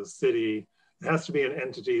county, the city. It has to be an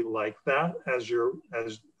entity like that as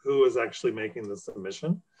who is actually making the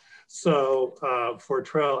submission. So for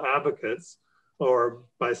trail advocates or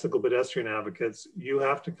bicycle pedestrian advocates, you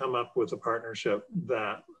have to come up with a partnership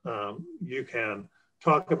that you can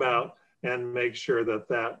talk about and make sure that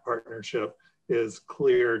that partnership is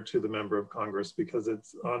clear to the member of Congress, because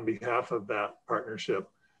it's on behalf of that partnership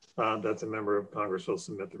that the member of Congress will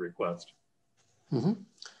submit the request. Mm-hmm.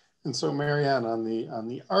 And so, Marianne, on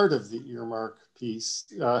the art of the earmark piece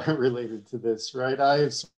related to this, right? I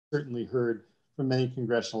have certainly heard from many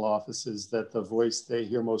congressional offices that the voice they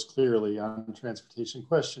hear most clearly on transportation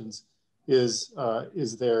questions is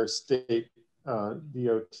their state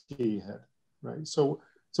DOT head, right? So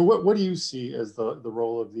what do you see as the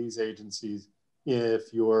role of these agencies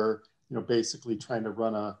if you're basically trying to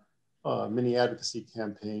run a mini advocacy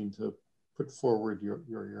campaign to put forward your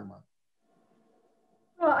earmark?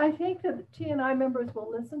 Well, I think that the T&I members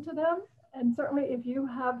will listen to them. And certainly if you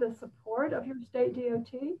have the support of your state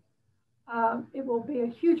DOT, it will be a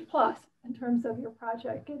huge plus in terms of your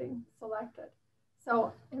project getting selected.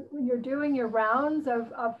 So when you're doing your rounds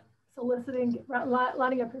of soliciting,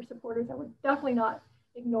 lining up your supporters, I would definitely not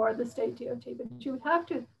ignore the state DOT, but you would have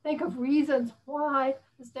to think of reasons why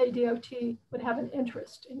the state DOT would have an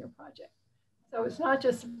interest in your project. So it's not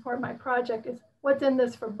just support my project, it's what's in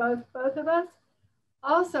this for both of us.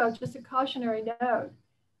 Also, just a cautionary note,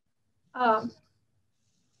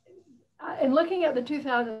 in looking at the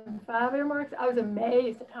 2005 earmarks, I was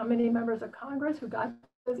amazed at how many members of Congress who got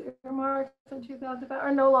those earmarks in 2005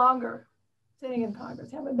 are no longer sitting in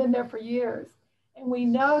Congress, haven't been there for years. And we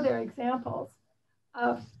know there are examples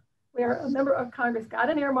of where a member of Congress got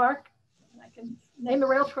an earmark, and I can name the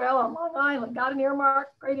rail trail on Long Island, got an earmark,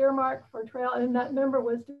 great earmark for a trail, and that member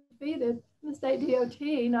was defeated. The state DOT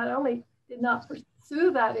not only did not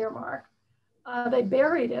pursue that earmark, they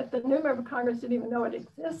buried it. The new member of Congress didn't even know it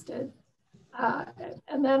existed.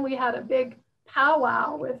 And then we had a big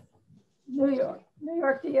powwow with New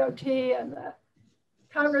York DOT and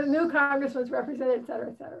the new Congress was represented, et cetera,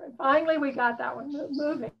 et cetera. And finally, we got that one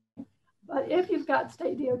moving. But if you've got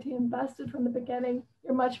state DOT invested from the beginning,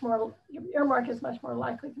 your earmark is much more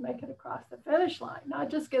likely to make it across the finish line, not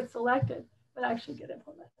just get selected, but actually get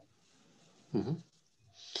implemented. Mm-hmm.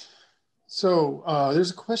 So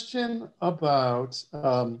there's a question about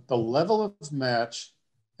the level of match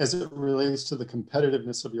as it relates to the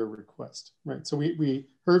competitiveness of your request, right? So we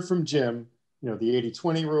heard from Jim, the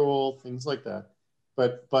 80-20 rule, things like that.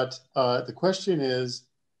 But the question is,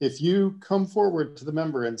 if you come forward to the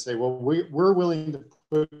member and say, well, we're willing to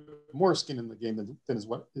put more skin in the game than is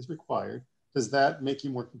what is required, does that make you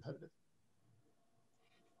more competitive?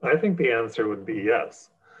 I think the answer would be yes.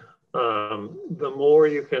 The more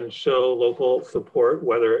you can show local support,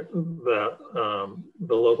 whether the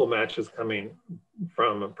local match is coming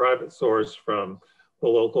from a private source, from the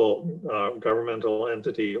local governmental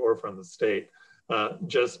entity, or from the state,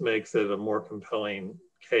 just makes it a more compelling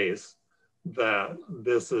case that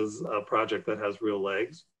this is a project that has real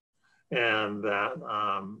legs, and that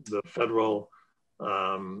the federal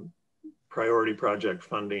priority project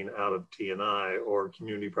funding out of T&I or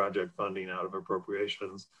community project funding out of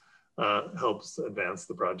appropriations helps advance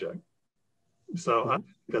the project. So I think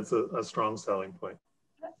that's a strong selling point.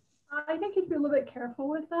 I think you'd be a little bit careful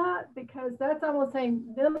with that, because that's almost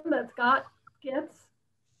saying them that's got gets.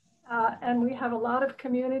 And we have a lot of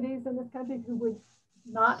communities in this country who would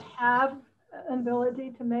not have an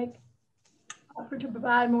ability to to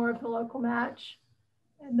provide more of the local match.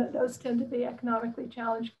 And those tend to be economically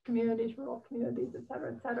challenged communities, rural communities, et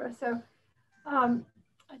cetera, et cetera. So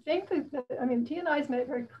I think that, I mean, T&I's made it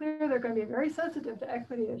very clear they're going to be very sensitive to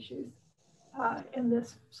equity issues in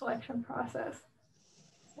this selection process.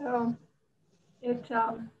 So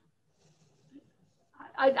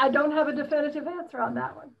I don't have a definitive answer on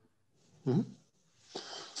that one. Mm-hmm.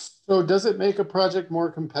 So does it make a project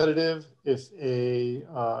more competitive if a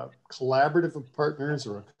collaborative of partners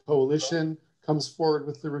or a coalition comes forward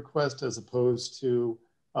with the request as opposed to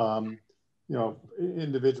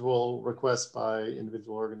individual requests by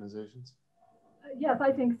individual organizations? Yes,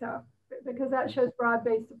 I think so, because that shows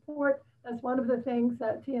broad-based support. That's one of the things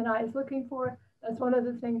that T&I is looking for. That's one of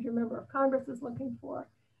the things your member of Congress is looking for.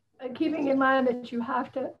 Keeping in mind that you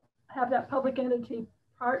have to have that public entity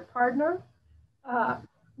partner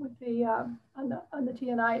with the on the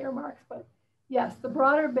T&I earmarks. But yes, the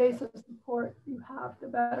broader base of support you have, the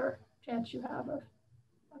better chance you have of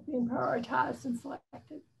being prioritized and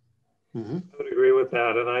selected. Mm-hmm. I would agree with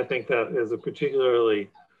that, and I think that is a particularly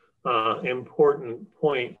important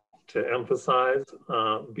point to emphasize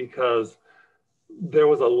because there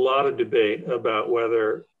was a lot of debate about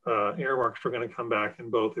whether earmarks were going to come back in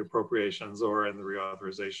both the appropriations or in the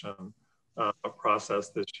reauthorization process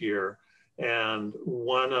this year. And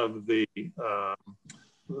one of the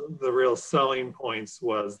real selling points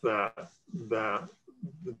was that the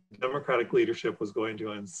Democratic leadership was going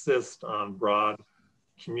to insist on broad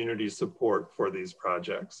community support for these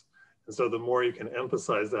projects. And so the more you can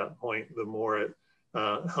emphasize that point, the more it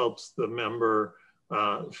helps the member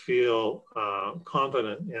feel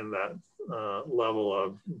confident in that level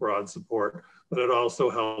of broad support. But it also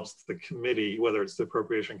helps the committee, whether it's the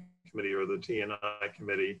Appropriation Committee or the T&I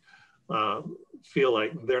Committee, feel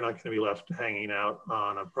like they're not going to be left hanging out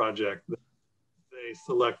on a project that they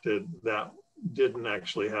selected that didn't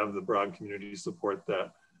actually have the broad community support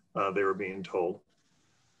that they were being told.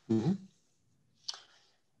 Mm-hmm.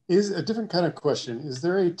 Is a different kind of question. Is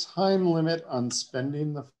there a time limit on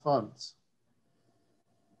spending the funds?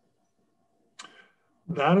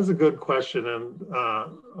 That is a good question.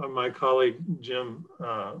 And my colleague, Jim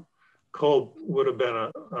Kolb, would have been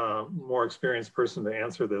a more experienced person to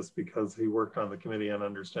answer this because he worked on the committee and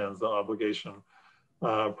understands the obligation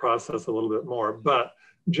process a little bit more. But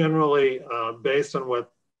generally, based on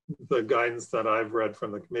what the guidance that I've read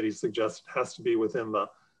from the committee suggests, it has to be within the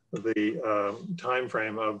time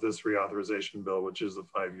frame of this reauthorization bill, which is a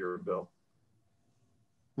 5-year bill.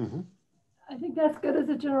 Mm-hmm. I think that's good as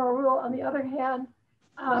a general rule. On the other hand,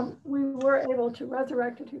 we were able to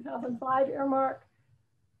resurrect a 2005 earmark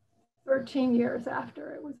 13 years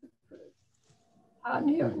after it was approved.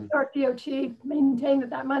 New York DOT maintained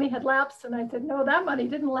that money had lapsed, and I said, no, that money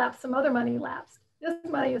didn't lapse, some other money lapsed. This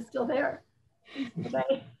money is still there.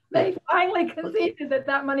 They finally conceded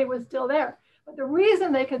that money was still there. But the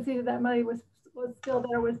reason they conceded that money was still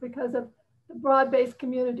there was because of the broad-based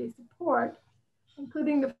community support,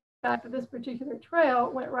 including the fact that this particular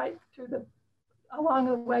trail went right through along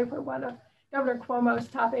the way where one of Governor Cuomo's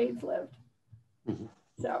top aides lived. Mm-hmm.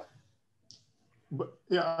 So. But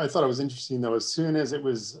yeah, I thought it was interesting though, as soon as it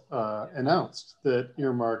was announced that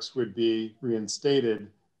earmarks would be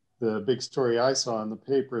reinstated, the big story I saw in the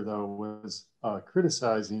paper though was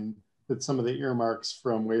criticizing that some of the earmarks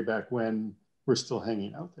from way back when were still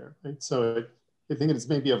hanging out there, right? So I think it's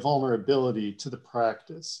maybe a vulnerability to the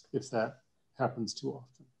practice if that happens too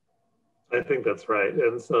often. I think that's right.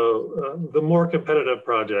 And so the more competitive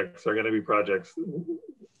projects are going to be projects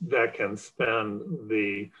that can spend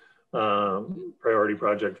the priority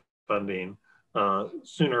project funding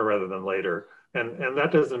sooner rather than later. And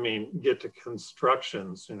that doesn't mean get to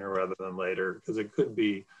construction sooner rather than later, because it could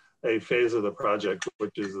be a phase of the project,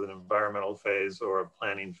 which is an environmental phase or a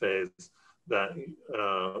planning phase that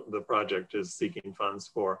the project is seeking funds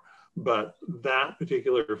for. But that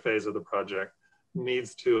particular phase of the project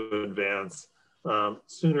needs to advance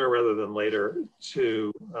sooner rather than later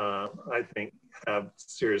to, I think, have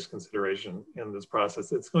serious consideration in this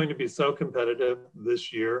process. It's going to be so competitive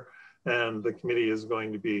this year, and the committee is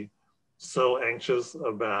going to be so anxious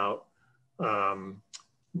about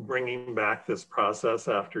bringing back this process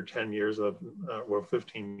after 10 years of, or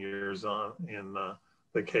 15 years on in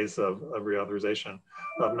the case of reauthorization,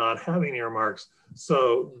 of not having earmarks.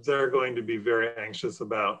 So they're going to be very anxious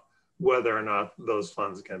about whether or not those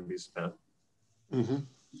funds can be spent. Mm-hmm.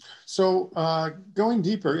 So going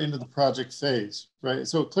deeper into the project phase, right?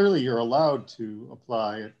 So clearly you're allowed to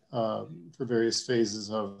apply for various phases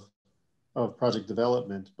of project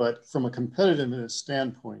development, but from a competitiveness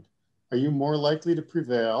standpoint, are you more likely to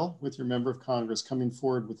prevail with your member of Congress coming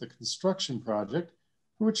forward with a construction project,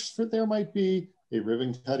 which there might be a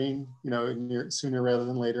ribbon cutting, sooner rather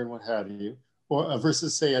than later and what have you, or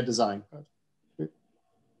versus say a design project?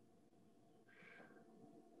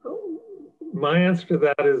 My answer to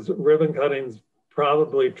that is ribbon cuttings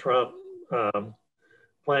probably trump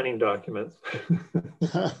planning documents.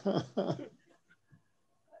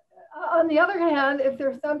 On the other hand, if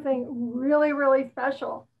there's something really, really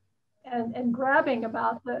special and grabbing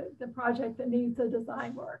about the project that needs a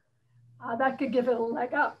design work, that could give it a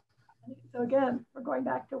leg up. So again, we're going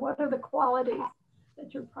back to what are the qualities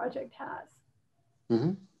that your project has.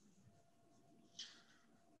 Mm-hmm.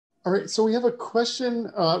 All right, so we have a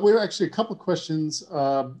question. We have actually a couple of questions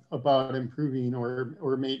about improving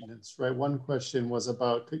or maintenance, right? One question was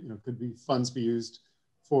about, could funds be used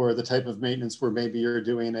for the type of maintenance where maybe you're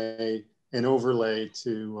doing an overlay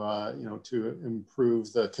to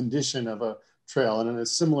improve the condition of a trail. And then a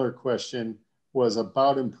similar question was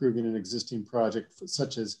about improving an existing project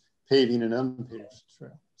such as paving an unpaved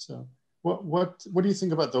trail. So what do you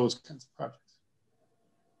think about those kinds of projects?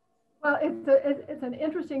 Well, it's an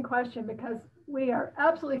interesting question because we are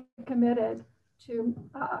absolutely committed to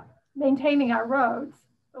maintaining our roads.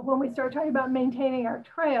 But when we start talking about maintaining our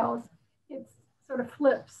trails, it sort of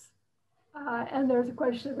flips. And there's a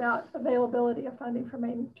question about availability of funding for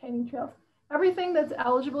maintaining trails. Everything that's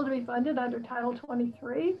eligible to be funded under Title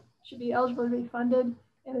 23 should be eligible to be funded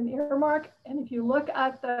in an earmark. And if you look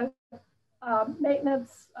at the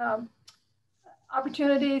maintenance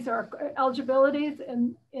opportunities or eligibilities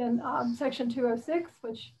in Section 206,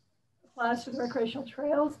 which applies to the Recreational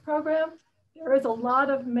Trails Program, there is a lot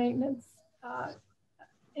of maintenance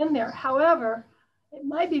in there. However, it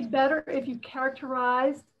might be better if you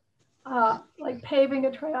characterized like paving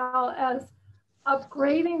a trail as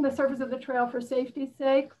upgrading the surface of the trail for safety's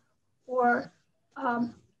sake, or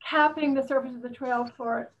capping the surface of the trail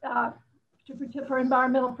for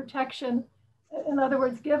environmental protection. In other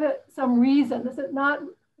words, give it some reason. This is not,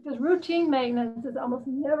 because routine maintenance is almost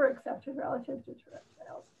never accepted relative to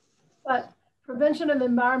trails. But prevention of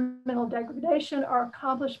environmental degradation or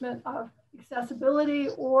accomplishment of accessibility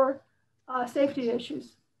or safety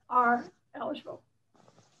issues are eligible.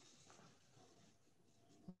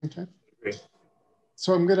 Okay.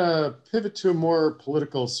 So I'm going to pivot to a more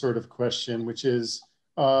political sort of question, which is,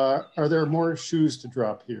 are there more shoes to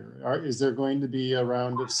drop here? Is there going to be a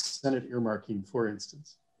round of Senate earmarking, for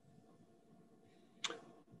instance?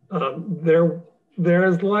 There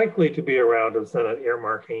is likely to be a round of Senate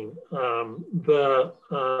earmarking.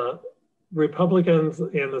 The Republicans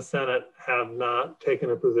in the Senate have not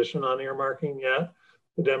taken a position on earmarking yet.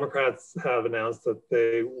 The Democrats have announced that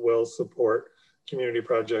they will support community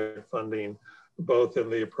project funding, both in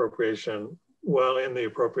the appropriation, in the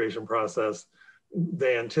appropriation process.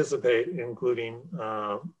 They anticipate including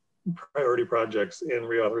priority projects in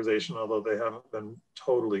reauthorization, although they haven't been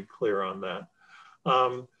totally clear on that.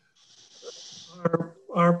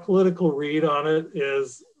 Our political read on it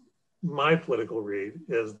is, my political read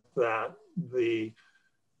is that the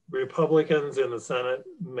Republicans in the Senate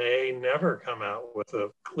may never come out with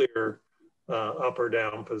a clear up or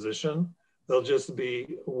down position. They'll just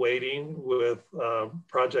be waiting with a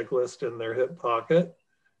project list in their hip pocket.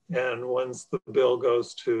 And once the bill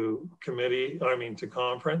goes to to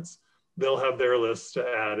conference, they'll have their list to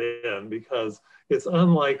add in, because it's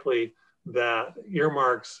unlikely that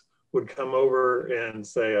earmarks would come over and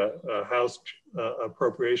say a House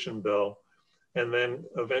appropriation bill and then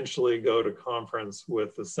eventually go to conference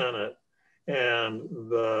with the Senate. And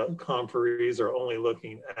the conferees are only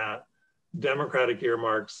looking at Democratic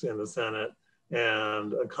earmarks in the Senate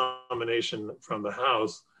and a combination from the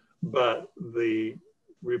House, but the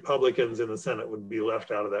Republicans in the Senate would be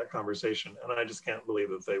left out of that conversation. And I just can't believe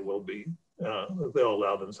that they will be, they'll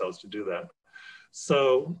allow themselves to do that.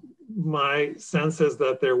 So my sense is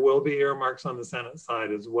that there will be earmarks on the Senate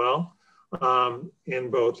side as well, in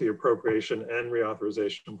both the appropriation and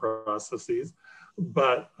reauthorization processes.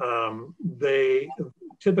 But they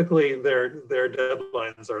typically, their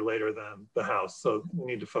deadlines are later than the House. So we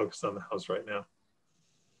need to focus on the House right now.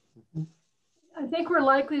 I think we're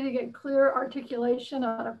likely to get clear articulation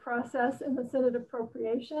on a process in the Senate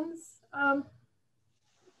appropriations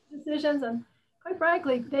decisions. And quite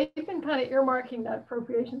frankly, they've been kind of earmarking that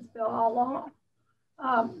appropriations bill all along.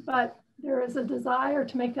 But there is a desire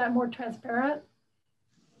to make that more transparent.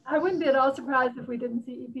 I wouldn't be at all surprised if we didn't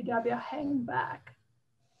see EPW hang back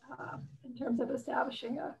in terms of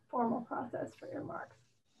establishing a formal process for earmarks.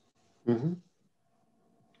 Mm-hmm.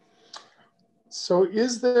 So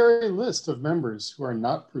is there a list of members who are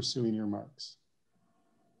not pursuing earmarks?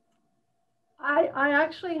 I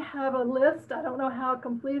actually have a list, I don't know how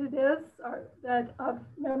complete it is, that of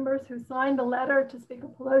members who signed a letter to Speaker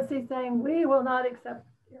Pelosi saying, we will not accept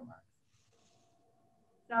earmarks.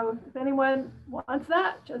 So if anyone wants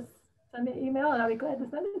that, just send me an email and I'll be glad to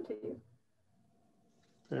send it to you.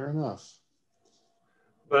 Fair enough.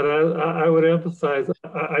 But I would emphasize,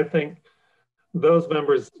 I think those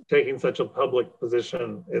members taking such a public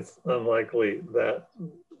position, it's unlikely that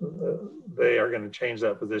they are going to change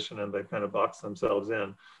that position and they kind of box themselves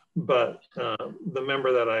in. But the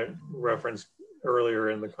member that I referenced earlier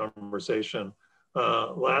in the conversation,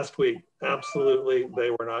 last week, absolutely, they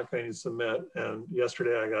were not going to submit. And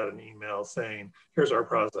yesterday I got an email saying, here's our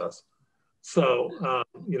process. So,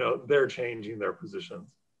 you know, they're changing their positions.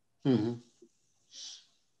 Mm-hmm.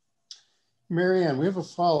 Marianne, we have a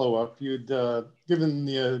follow-up. You'd given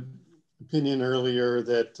the opinion earlier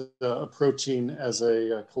that approaching as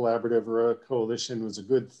a collaborative or a coalition was a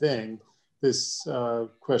good thing. This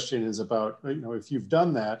question is about, you know, if you've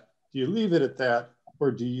done that, do you leave it at that,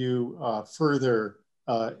 or do you further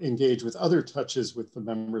engage with other touches with the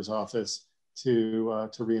member's office to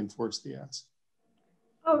reinforce the ask?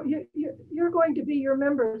 Oh, you're going to be your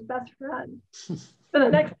member's best friend for the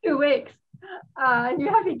next 2 weeks. And you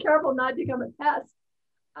have to be careful not to become a pest.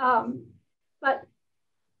 But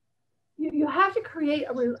you have to create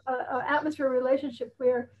an atmosphere of relationship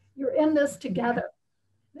where you're in this together.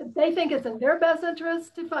 That they think it's in their best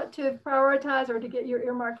interest to prioritize or to get your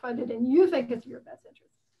earmark funded, and you think it's in your best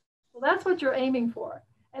interest. Well, that's what you're aiming for.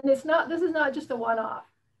 And this is not just a one-off.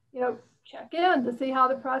 You know, check in to see how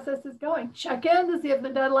the process is going. Check in to see if the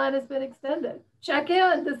deadline has been extended. Check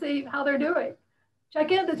in to see how they're doing.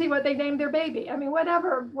 Check in to see what they named their baby. I mean,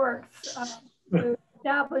 whatever works to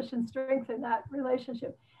establish and strengthen that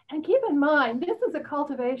relationship. And keep in mind, this is a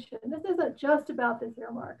cultivation. This isn't just about this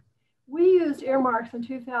earmark. We used earmarks in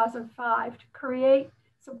 2005 to create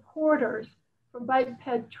supporters for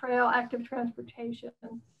bike-ped trail active transportation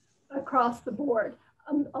across the board.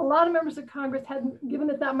 A lot of members of Congress hadn't given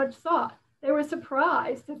it that much thought. They were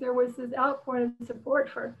surprised that there was this outpouring of support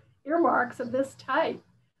for earmarks of this type.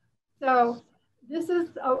 So this is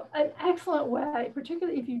an excellent way,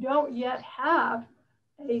 particularly if you don't yet have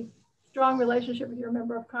a strong relationship with your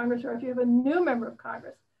member of Congress, or if you have a new member of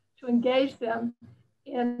Congress, to engage them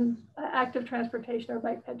in active transportation or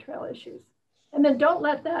bike-ped trail issues. And then don't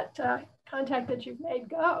let that contact that you've made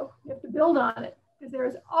go. You have to build on it, because there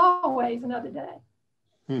is always another day.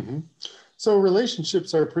 Mm-hmm. So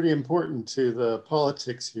relationships are pretty important to the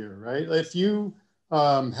politics here, right? If you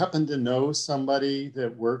happen to know somebody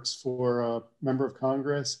that works for a member of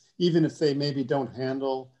Congress, even if they maybe don't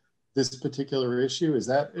handle this particular issue, is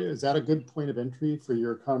that a good point of entry for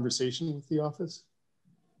your conversation with the office?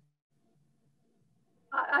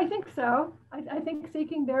 I think so. I think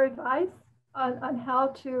seeking their advice on how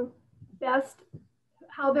to best,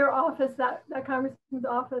 how their office, that congressman's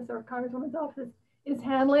office or congresswoman's office is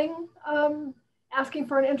handling, asking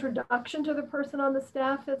for an introduction to the person on the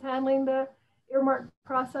staff that's handling the earmark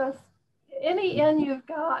process. Any end you've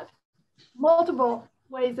got, multiple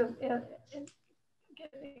ways of getting in.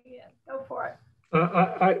 Go for it.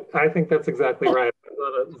 I think that's exactly right. I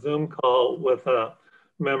was on a Zoom call with a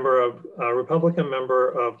Republican member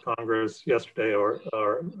of Congress yesterday, or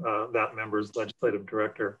that member's legislative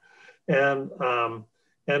director, and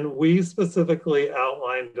we specifically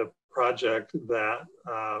outlined a project that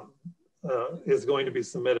is going to be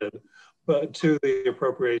submitted, but to the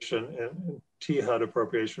appropriation and THUD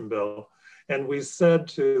appropriation bill, and we said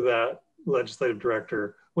to that legislative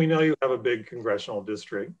director, we know you have a big congressional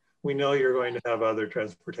district. We know you're going to have other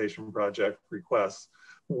transportation project requests.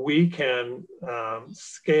 We can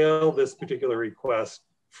scale this particular request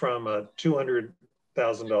from a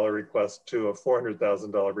 $200,000 request to a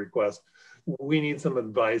 $400,000 request. We need some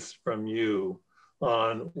advice from you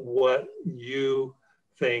on what you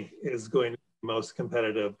think is going to be most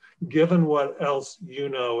competitive, given what else you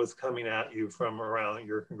know is coming at you from around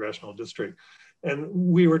your congressional district. And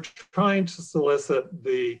we were trying to solicit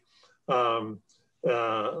the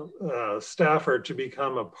staffer to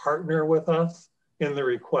become a partner with us in the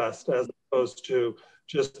request, as opposed to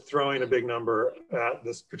just throwing a big number at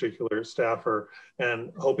this particular staffer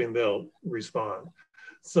and hoping they'll respond.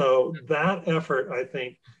 So that effort, I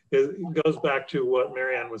think, goes back to what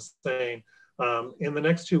Marianne was saying. In the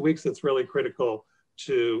next 2 weeks, it's really critical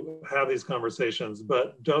to have these conversations,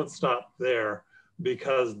 but don't stop there.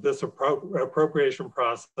 because this appropriation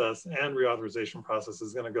process and reauthorization process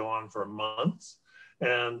is going to go on for months,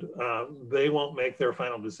 and they won't make their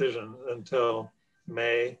final decision until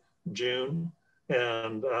May, June,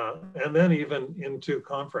 and then even into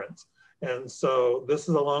conference. And so this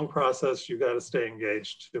is a long process. You got to stay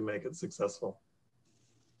engaged to make it successful.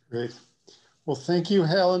 Great. Well, thank you,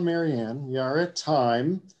 Hal and Marianne. We are at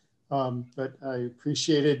time, but I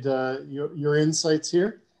appreciated your insights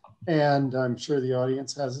here, and I'm sure the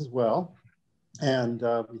audience has as well. And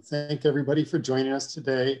we thank everybody for joining us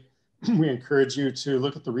today. We encourage you to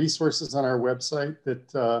look at the resources on our website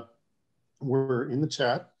that were in the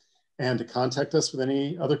chat, and to contact us with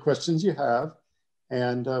any other questions you have.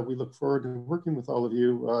 And we look forward to working with all of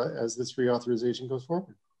you as this reauthorization goes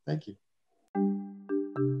forward. Thank you.